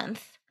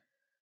month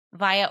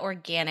via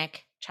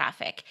organic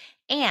traffic.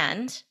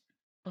 And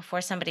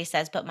before somebody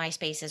says, but my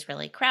space is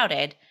really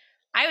crowded,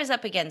 I was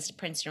up against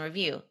Princeton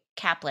Review,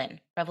 Kaplan,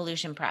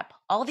 Revolution Prep,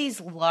 all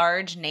these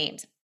large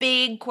names,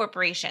 big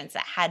corporations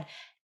that had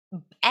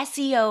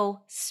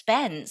SEO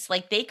spends,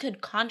 like they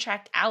could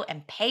contract out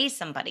and pay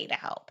somebody to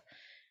help.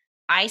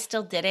 I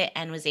still did it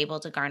and was able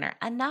to garner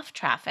enough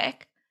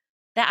traffic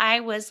that I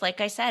was,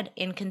 like I said,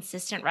 in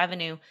consistent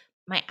revenue.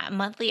 My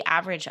monthly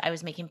average, I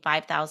was making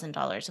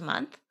 $5,000 a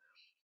month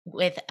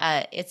with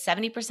it's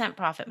 70%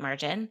 profit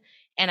margin.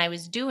 And I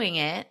was doing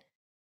it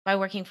by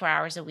working 4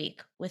 hours a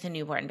week with a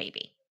newborn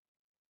baby.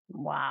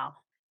 Wow.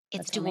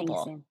 It's That's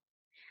doable. amazing.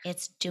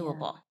 It's Yeah.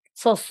 doable.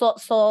 So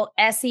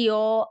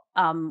SEO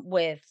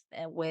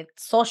with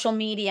social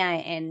media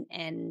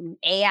and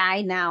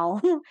AI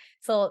now.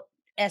 So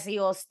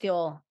SEO is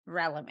still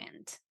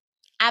relevant.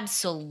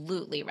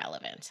 Absolutely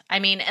relevant. I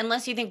mean,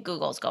 unless you think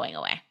Google's going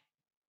away,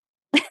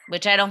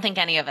 which I don't think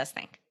any of us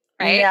think,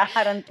 right? Yeah,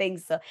 I don't think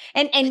so.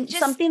 And Just,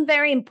 something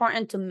very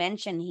important to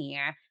mention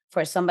here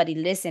for somebody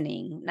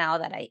listening, now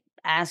that I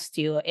asked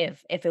you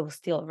if it was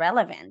still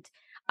relevant.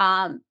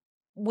 Um,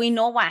 we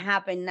know what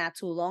happened not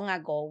too long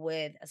ago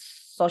with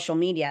social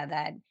media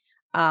that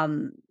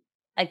um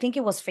I think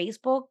it was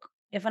Facebook,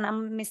 if I'm not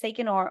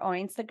mistaken, or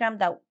Instagram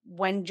that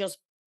went just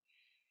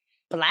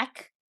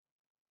black,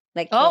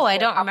 like oh, I for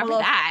don't a couple remember of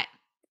that.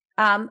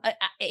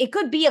 it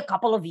could be a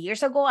couple of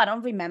years ago. I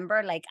don't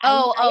remember. Like I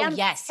Oh, am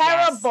yes,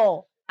 yes.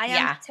 terrible. I am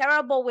Yeah.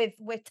 terrible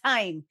with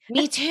time.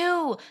 Me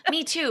too.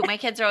 Me too. My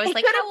kids are always It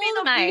like, could "How have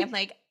old am I?" been I'm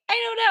like, "I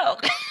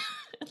don't know."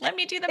 Let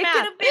me do the it could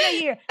math. have been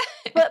a year.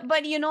 But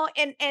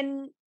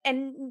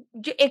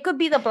it could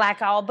be the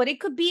blackout, but it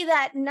could be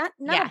that not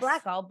a Yes.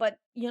 blackout, but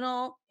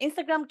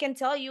Instagram can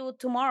tell you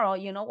tomorrow,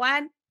 you know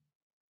what?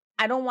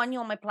 I don't want you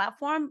on my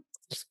platform.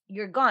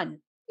 You're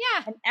gone.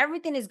 Yeah. And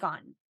everything is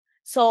gone. Yep.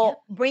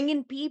 So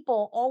bringing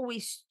people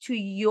always to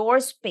your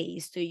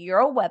space, to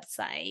your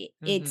website,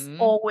 it's Mhm.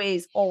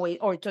 always,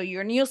 or to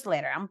your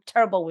newsletter. I'm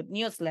terrible with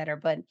newsletter,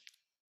 but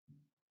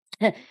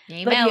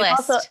Email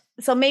so list.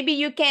 so maybe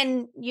you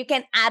can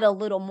add a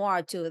little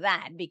more to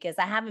that, because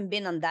I haven't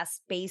been on that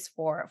space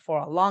for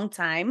a long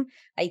time.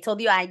 I told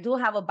you I do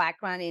have a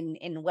background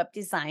in web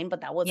design,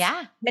 but that was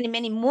Yeah. many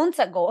many months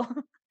ago.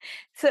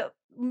 So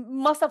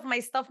most of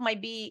my stuff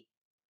might be,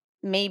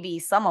 maybe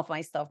some of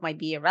my stuff might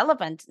be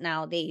irrelevant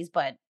nowadays,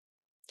 but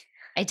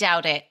I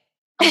doubt it.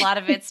 A lot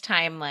of it's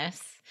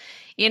timeless.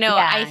 I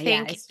yeah,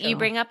 think it's you true.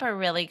 bring up a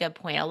really good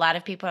point. A lot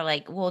of people are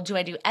like, "Well, do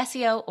I do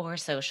SEO or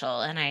social?"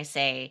 And I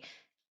say,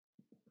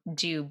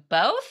 "Do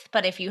both,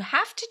 but if you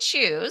have to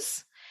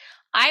choose,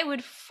 I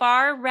would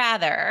far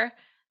rather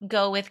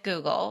go with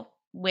Google,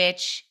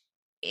 which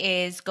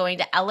is going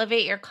to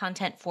elevate your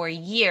content for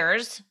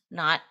years,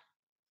 not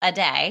a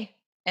day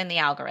in the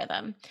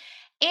algorithm."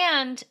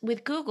 And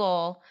with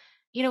Google,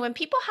 when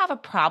people have a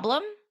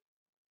problem,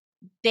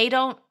 they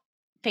don't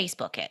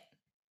Facebook it,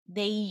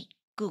 they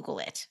Google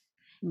it.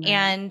 Right.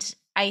 And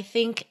I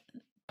think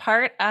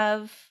part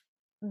of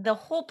the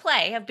whole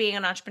play of being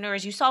an entrepreneur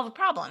is you solve a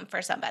problem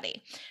for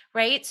somebody,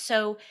 right?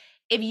 So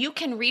if you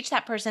can reach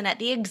that person at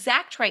the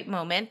exact right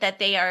moment that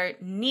they are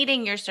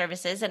needing your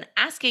services and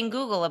asking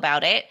Google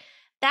about it,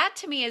 that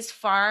to me is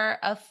far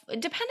of,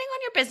 depending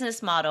on your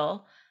business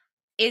model,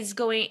 is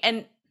going,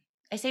 and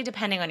I say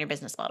depending on your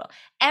business model,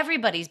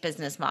 everybody's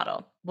business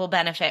model will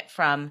benefit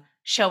from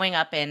showing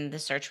up in the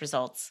search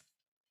results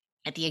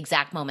at the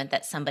exact moment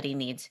that somebody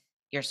needs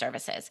your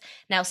services.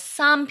 Now,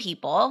 some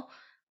people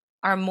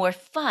are more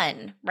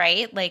fun,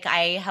 right? Like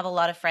I have a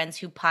lot of friends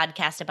who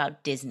podcast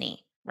about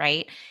Disney,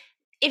 right?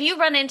 If you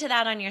run into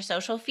that on your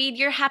social feed,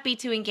 you're happy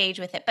to engage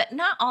with it, but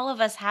not all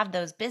of us have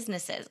those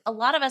businesses. A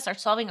lot of us are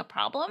solving a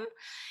problem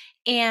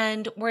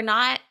and we're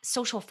not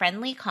social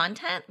friendly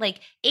content. Like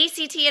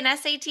ACT and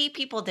SAT,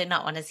 people did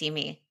not want to see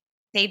me.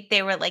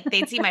 They were like,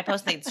 they'd see my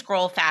post, they'd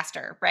scroll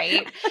faster,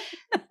 right?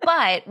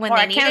 But when Or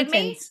they needed me,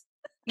 accountants.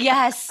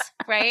 yes,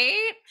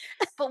 right?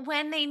 But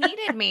when they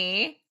needed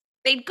me,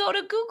 they'd go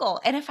to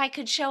Google. And if I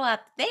could show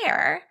up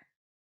there,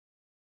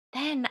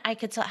 then I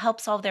could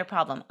help solve their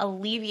problem,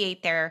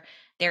 alleviate their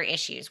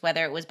issues,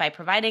 whether it was by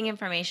providing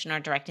information or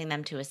directing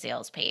them to a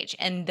sales page.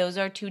 And those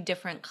are two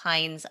different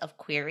kinds of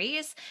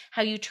queries.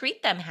 How you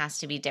treat them has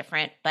to be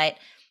different, but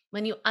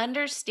when you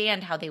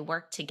understand how they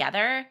work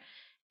together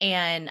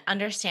and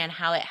understand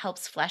how it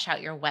helps flesh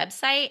out your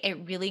website,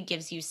 it really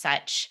gives you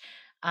such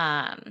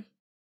um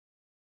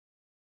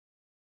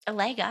a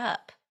leg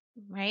up,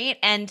 right?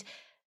 And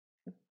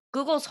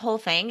Google's whole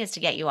thing is to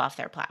get you off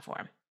their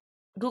platform.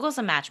 Google's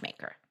a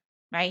matchmaker,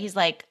 right? He's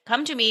like,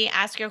 come to me,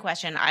 ask your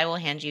question. I will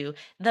hand you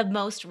the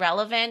most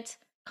relevant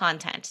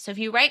content. So if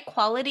you write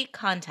quality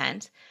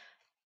content,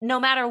 no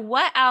matter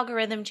what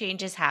algorithm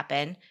changes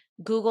happen,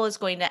 Google is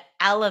going to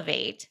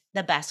elevate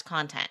the best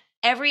content.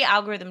 Every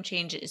algorithm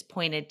change is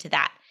pointed to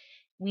that.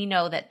 We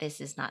know that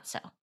this is not so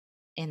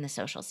in the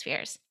social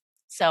spheres.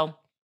 So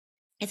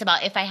It's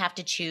about if I have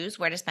to choose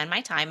where to spend my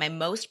time, my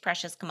most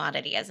precious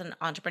commodity as an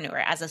entrepreneur,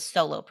 as a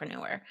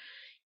solopreneur.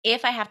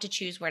 If I have to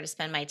choose where to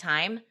spend my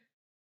time,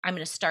 I'm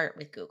going to start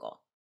with Google.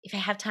 If I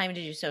have time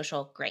to do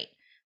social, great.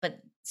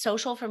 But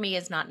social for me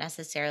is not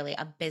necessarily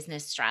a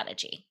business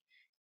strategy.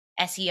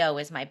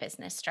 SEO is my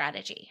business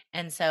strategy.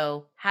 And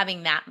so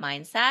having that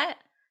mindset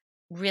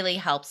really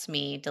helps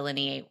me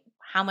delineate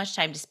how much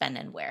time to spend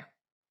and where.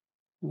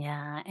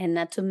 Yeah, and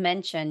not to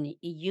mention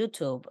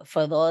YouTube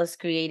for those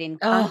creating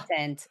Oh,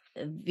 content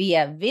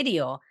via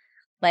video.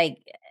 Like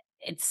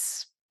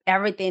it's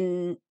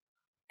everything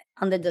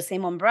under the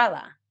same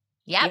umbrella.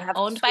 yep. You have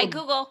Owned by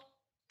Google.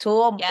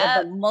 two of the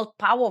Yep. most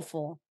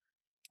powerful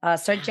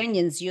search Yeah.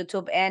 engines,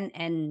 YouTube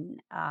and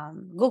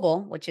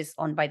Google, which is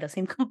owned by the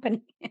same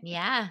company.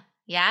 Yeah.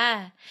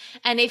 Yeah.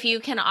 And if you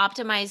can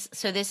optimize,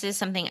 so this is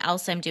something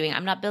else I'm doing.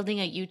 I'm not building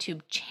a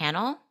YouTube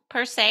channel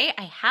per se.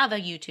 I have a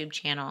YouTube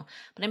channel,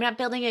 but I'm not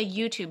building a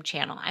YouTube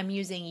channel. I'm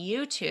using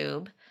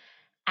YouTube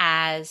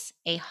as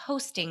a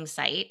hosting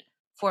site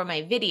for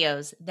my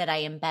videos that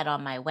I embed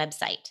on my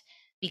website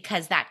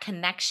because that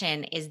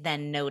connection is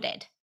then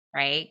noted,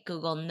 right?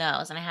 Google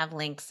knows, and I have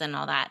links and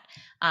all that.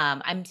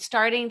 I'm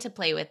starting to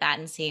play with that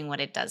and seeing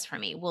what it does for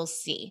me. We'll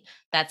see.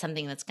 That's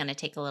something that's going to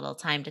take a little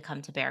time to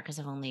come to bear because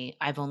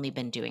I've only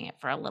been doing it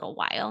for a little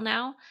while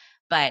now,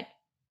 but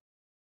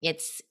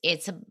it's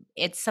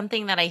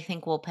something that I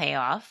think will pay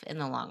off in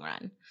the long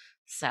run.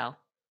 So,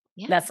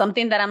 yeah, That's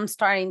something that I'm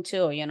starting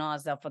to,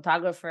 as a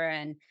photographer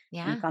and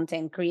yeah,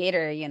 content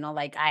creator,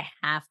 like I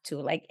have to,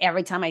 like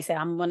every time I say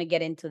I'm gonna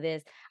get into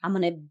this, I'm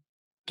gonna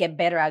get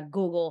better at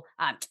Google,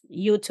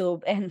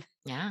 YouTube, and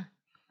yeah.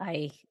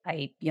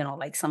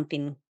 like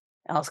something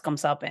else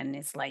comes up and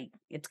it's like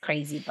it's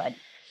crazy, but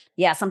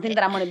yeah, something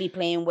that I'm gonna be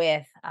playing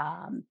with.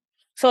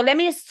 So let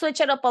me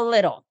switch it up a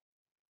little.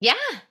 Yeah.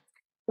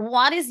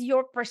 What is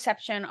your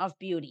perception of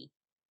beauty?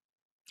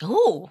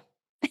 Ooh.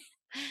 We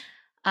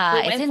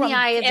It's went in the from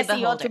eye of the SEO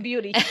beholder. to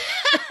beauty.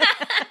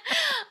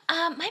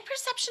 My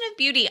perception of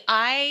beauty,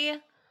 I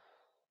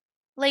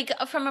like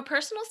from a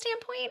personal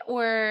standpoint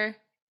or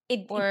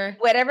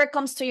Whatever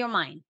comes to your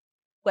mind,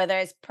 whether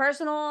it's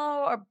personal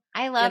or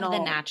I you love the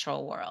know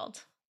natural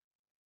world.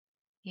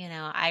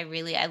 I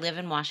live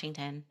in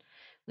Washington.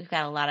 We've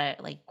got a lot of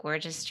like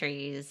gorgeous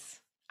trees.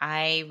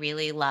 I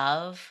really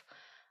love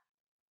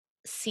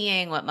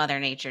seeing what Mother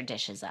Nature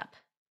dishes up.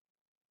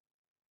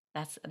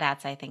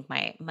 That's I think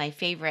my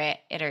favorite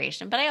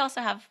iteration. But I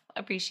also have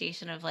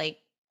appreciation of like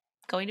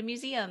going to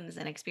museums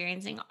and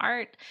experiencing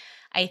art.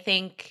 I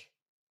think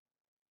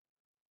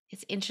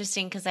it's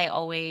interesting because I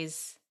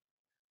always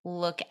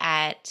look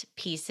at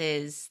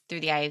pieces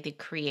through the eye of the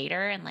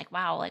creator and like,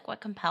 wow, like what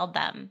compelled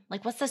them?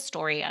 Like, what's the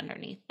story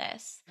underneath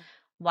this?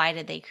 Why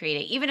did they create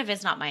it? Even if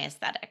it's not my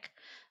aesthetic.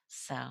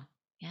 So,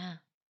 yeah.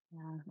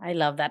 Yeah, I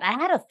love that. I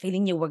had a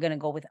feeling you were gonna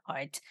go with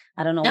art.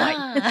 I don't know why.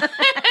 Ah.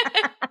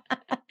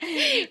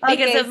 Because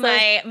Okay, of so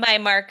my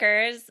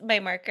markers, my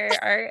marker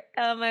art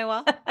on my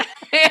wall.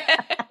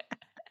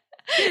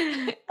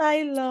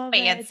 I love it.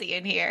 Fancy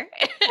in here.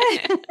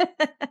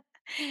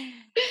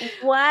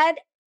 What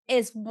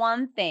is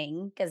one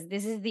thing, because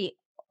this is the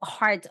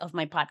heart of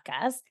my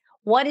podcast,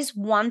 what is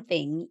one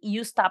thing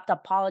you stopped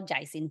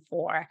apologizing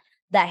for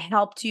that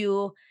helped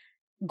you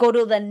go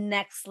to the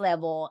next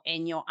level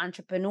in your Mm.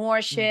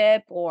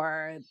 entrepreneurship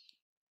or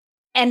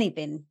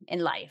anything in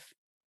life?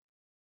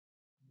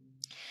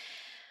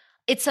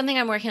 It's something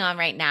I'm working on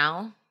right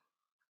now.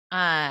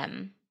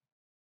 Um,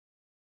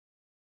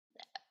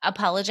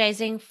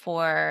 Apologizing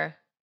for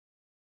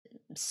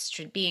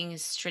being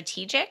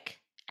strategic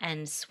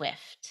and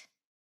swift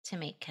to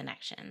make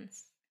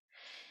connections.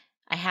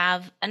 I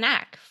have a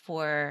knack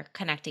for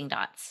connecting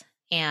dots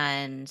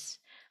and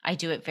I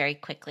do it very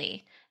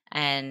quickly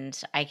and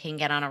I can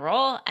get on a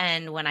roll.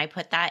 And when I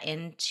put that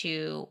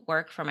into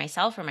work for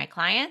myself or my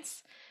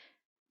clients,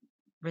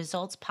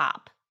 results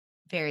pop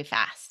very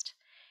fast.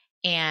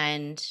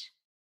 And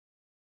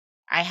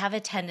I have a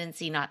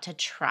tendency not to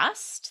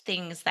trust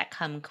things that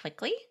come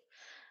quickly.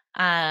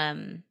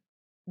 Um,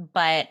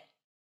 but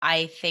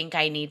I think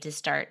I need to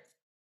start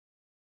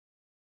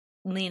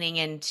leaning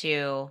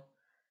into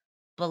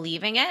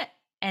believing it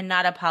and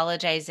not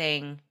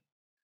apologizing.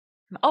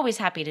 I'm always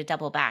happy to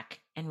double back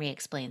and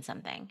re-explain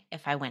something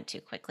if I went too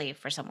quickly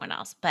for someone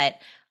else. But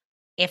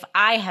if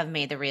I have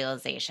made the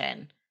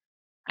realization,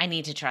 I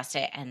need to trust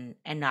it and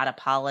not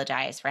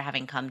apologize for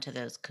having come to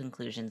those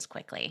conclusions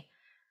quickly.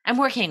 I'm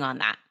working on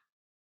that.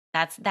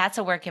 That's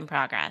a work in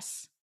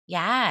progress.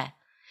 Yeah.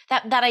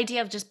 That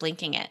idea of just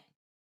blinking it,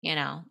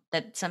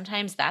 that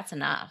sometimes that's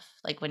enough.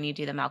 Like when you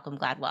do the Malcolm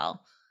Gladwell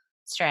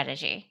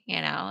strategy,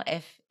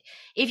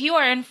 if you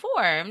are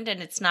informed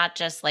and it's not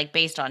just like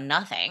based on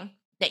nothing,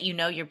 that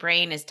your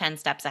brain is 10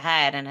 steps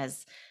ahead and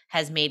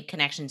has made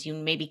connections you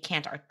maybe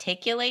can't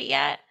articulate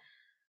yet,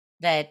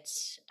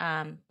 that's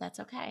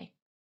okay.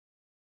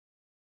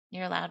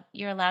 You're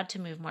allowed to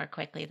move more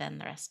quickly than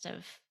the rest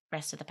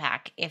of the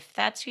pack if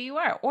that's who you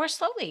are, or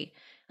slowly.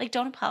 Like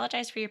don't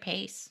apologize for your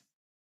pace.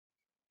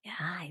 Yeah,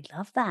 I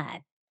love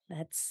that.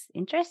 That's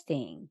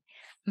interesting.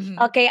 Mhm.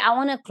 Okay, I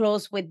want to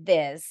close with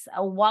this.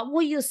 What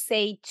would you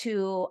say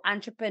to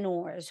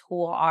entrepreneurs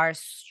who are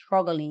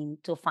struggling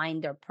to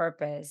find their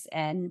purpose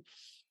and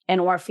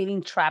who are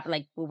feeling trapped,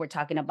 like we were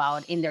talking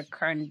about, in their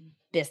current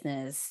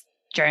business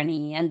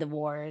journey and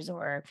divorce,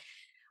 or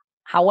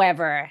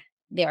however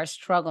they are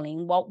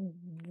struggling?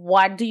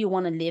 What do you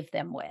want to leave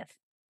them with?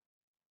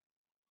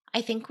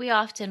 I think we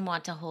often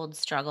want to hold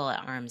struggle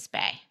at arm's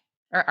bay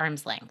or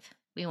arm's length.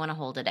 We want to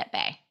hold it at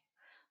bay.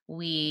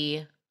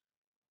 We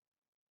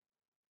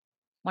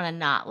want to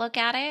not look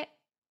at it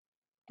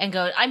and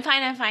go, I'm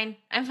fine, I'm fine,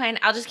 I'm fine.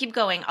 I'll just keep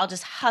going. I'll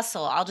just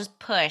hustle. I'll just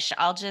push.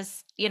 I'll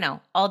just,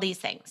 all these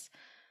things.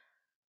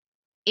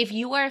 If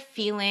you are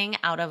feeling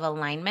out of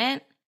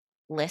alignment,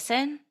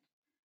 listen,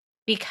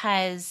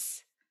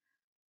 because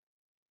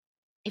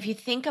if you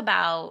think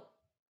about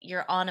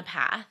you're on a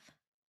path,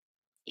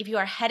 if you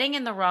are heading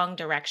in the wrong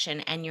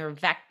direction and your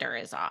vector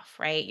is off,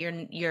 right?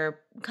 Your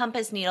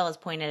compass needle is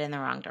pointed in the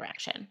wrong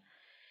direction.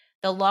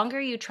 The longer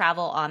you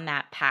travel on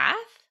that path,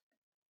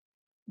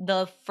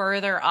 the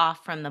further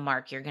off from the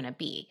mark you're going to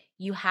be.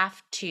 You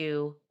have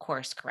to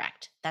course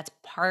correct. That's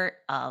part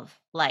of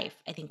life.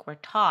 I think we're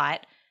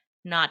taught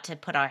not to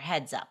put our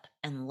heads up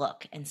and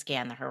look and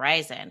scan the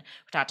horizon.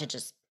 We're taught to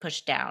just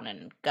push down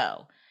and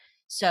go.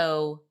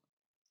 So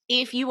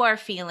if you are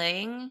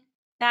feeling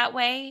that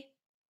way,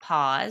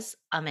 pause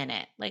a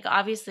minute. Like,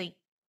 obviously,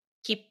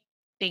 keep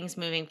things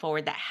moving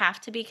forward that have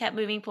to be kept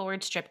moving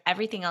forward, strip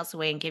everything else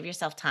away, and give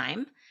yourself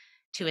time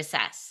to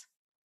assess.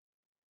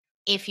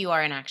 If you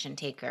are an action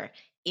taker,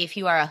 if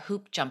you are a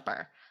hoop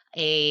jumper,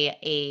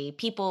 a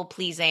people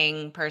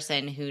pleasing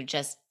person who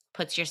just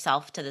puts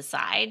yourself to the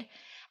side,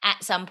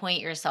 at some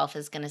point yourself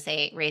is going to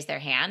say raise their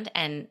hand,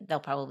 and they'll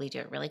probably do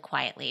it really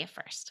quietly at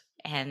first.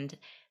 And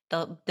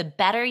the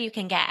better you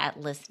can get at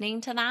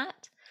listening to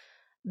that,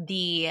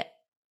 the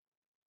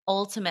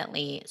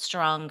ultimately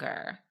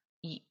stronger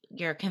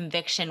your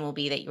conviction will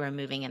be that you are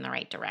moving in the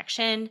right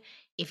direction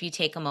if you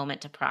take a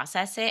moment to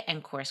process it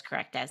and course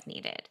correct as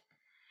needed.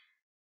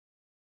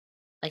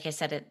 Like I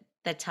said at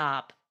the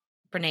top,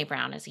 Brene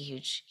Brown is a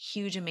huge,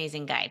 huge,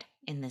 amazing guide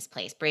in this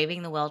place.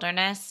 Braving the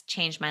Wilderness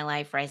changed my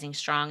life. Rising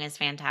Strong is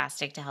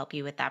fantastic to help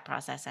you with that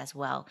process as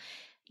well.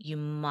 You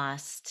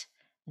must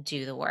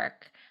do the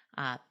work.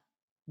 Uh,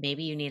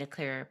 Maybe you need a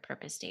clearer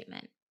purpose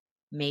statement.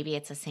 Maybe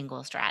it's a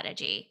single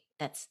strategy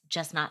that's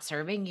just not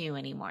serving you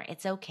anymore.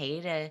 It's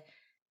okay to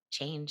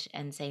change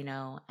and say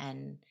no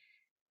and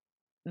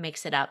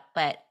mix it up.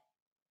 But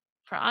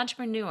for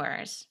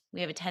entrepreneurs, we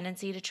have a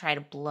tendency to try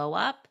to blow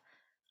up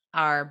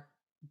our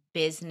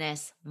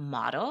business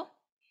model.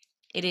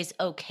 It is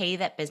okay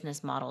that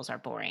business models are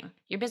boring.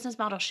 Your business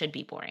model should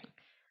be boring.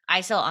 I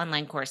sell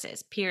online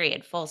courses,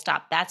 period, full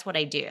stop. That's what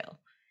I do.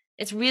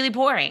 It's really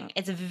boring.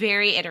 It's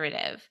very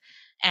iterative.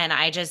 And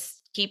I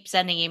just keep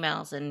sending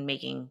emails and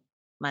making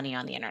money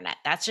on the internet.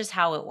 That's just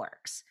how it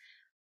works.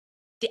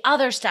 The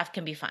other stuff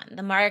can be fun.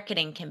 The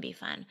marketing can be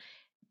fun.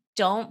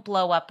 Don't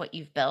blow up what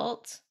you've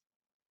built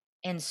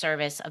in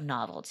service of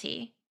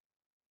novelty.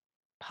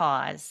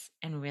 Pause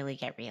and really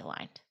get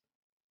realigned.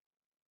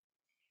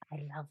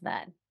 I love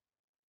that.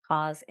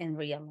 Pause and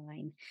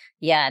realign.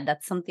 Yeah,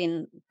 that's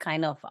something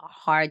kind of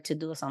hard to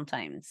do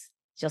sometimes.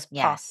 Just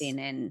Yes.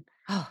 pausing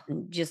Oh,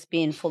 and just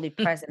being fully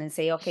present and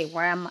say, okay,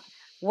 where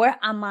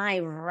am I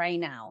right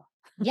now?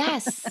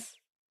 yes.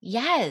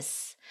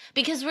 Yes.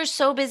 Because we're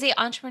so busy.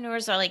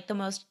 Entrepreneurs are like the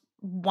most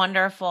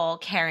wonderful,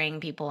 caring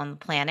people on the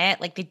planet.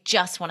 Like, they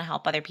just want to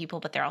help other people,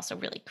 but they're also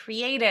really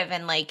creative,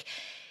 and like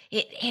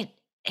it it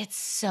it's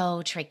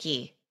so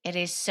tricky. It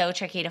is so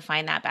tricky to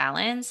find that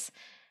balance.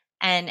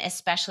 And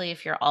especially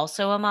if you're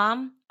also a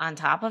mom on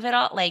top of it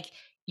all, like,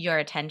 your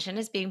attention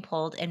is being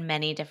pulled in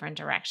many different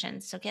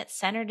directions. So get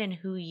centered in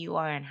who you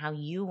are and how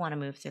you want to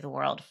move through the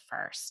world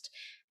first.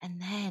 And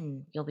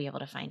then you'll be able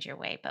to find your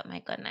way. But my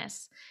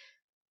goodness,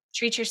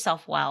 treat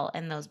yourself well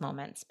in those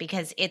moments,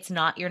 because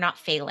you're not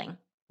failing.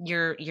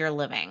 You're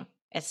living.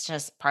 It's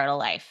just part of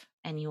life,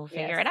 and you will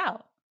figure Yes. it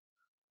out.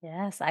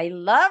 Yes, I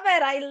love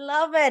it. I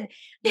love it.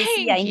 You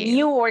see, I Thank you.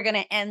 knew we are going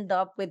to end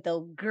up with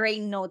the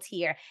great notes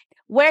here.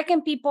 Where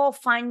can people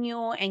find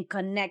you and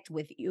connect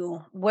with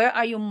you? Where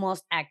are you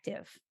most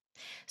active?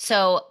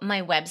 So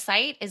my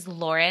website is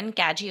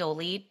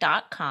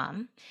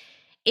laurengagioli.com.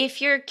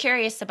 If you're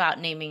curious about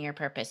naming your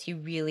purpose, you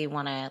really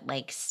want to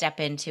like step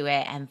into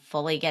it and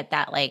fully get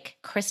that like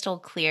crystal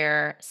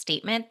clear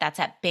statement. That's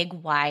at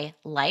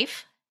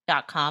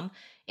bigYlife.com.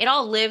 It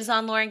all lives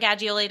on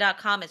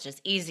laurengagioli.com. It's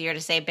just easier to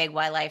say Big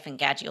Y Life, and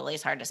Gagioli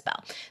is hard to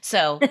spell.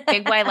 So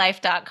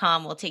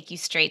bigYlife.com will take you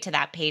straight to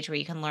that page where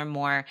you can learn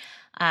more.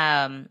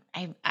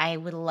 I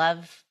would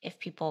love if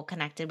people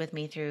connected with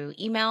me through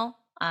email.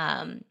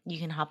 You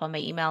can hop on my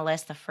email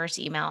list. The first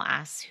email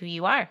asks who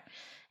you are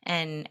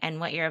and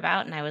what you're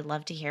about, and I would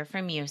love to hear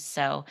from you.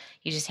 So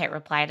you just hit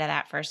reply to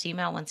that first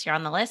email once you're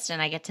on the list,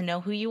 and I get to know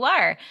who you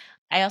are.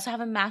 I also have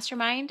a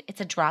mastermind.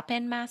 It's a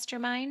drop-in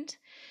mastermind,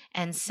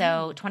 And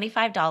so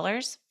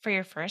 $25 for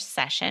your first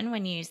session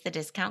when you use the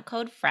discount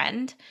code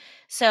FRIEND.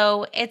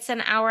 So it's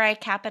an hour. I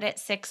cap it at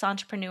 6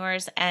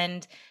 entrepreneurs.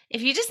 And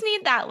if you just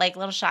need that like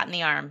little shot in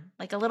the arm,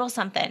 like a little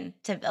something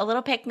to a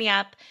little pick me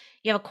up,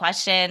 you have a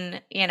question,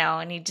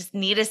 and you just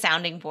need a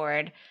sounding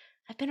board.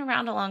 I've been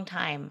around a long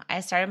time.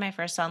 I started my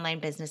first online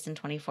business in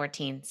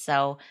 2014.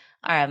 So,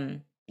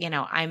 I'm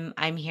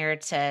here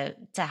to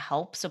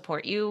help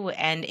support you.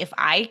 And if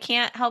I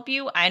can't help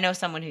you, I know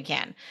someone who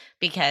can,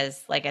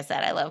 because like I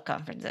said, I love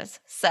conferences.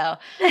 So,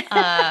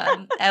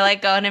 I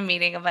like going and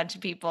meeting a bunch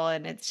of people,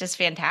 and it's just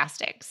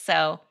fantastic.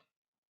 So,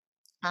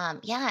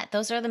 yeah,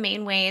 those are the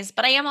main ways.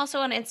 But I am also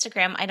on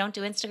Instagram. I don't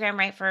do Instagram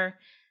right for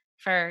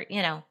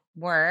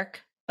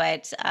work,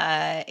 but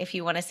if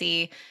you want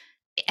to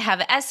have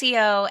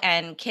SEO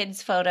and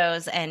kids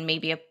photos and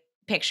maybe a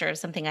picture of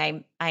something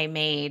I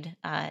made,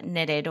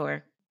 knitted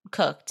or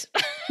cooked,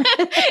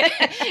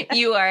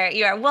 you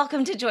are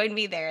welcome to join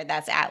me there.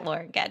 That's at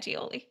Lauren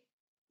Gaggioli.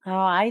 Oh,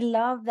 I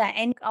love that.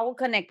 And I will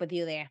connect with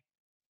you there.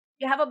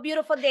 You have a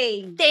beautiful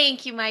day.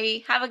 Thank you,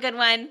 Maivy. Have a good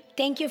one.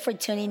 Thank you for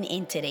tuning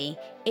in today.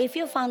 If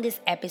you found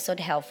this episode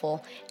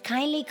helpful,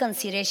 kindly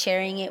consider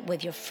sharing it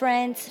with your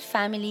friends,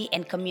 family,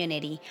 and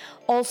community.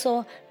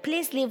 Also,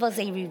 please leave us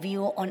a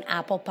review on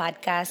Apple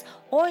Podcasts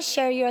or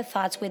share your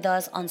thoughts with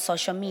us on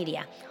social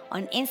media,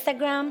 on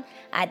Instagram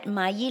at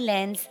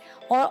 @MayiLens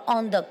or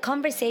on the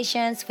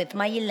Conversations with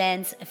Mayi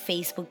Lens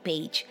Facebook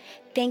page.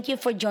 Thank you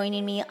for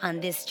joining me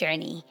on this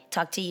journey.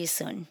 Talk to you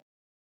soon.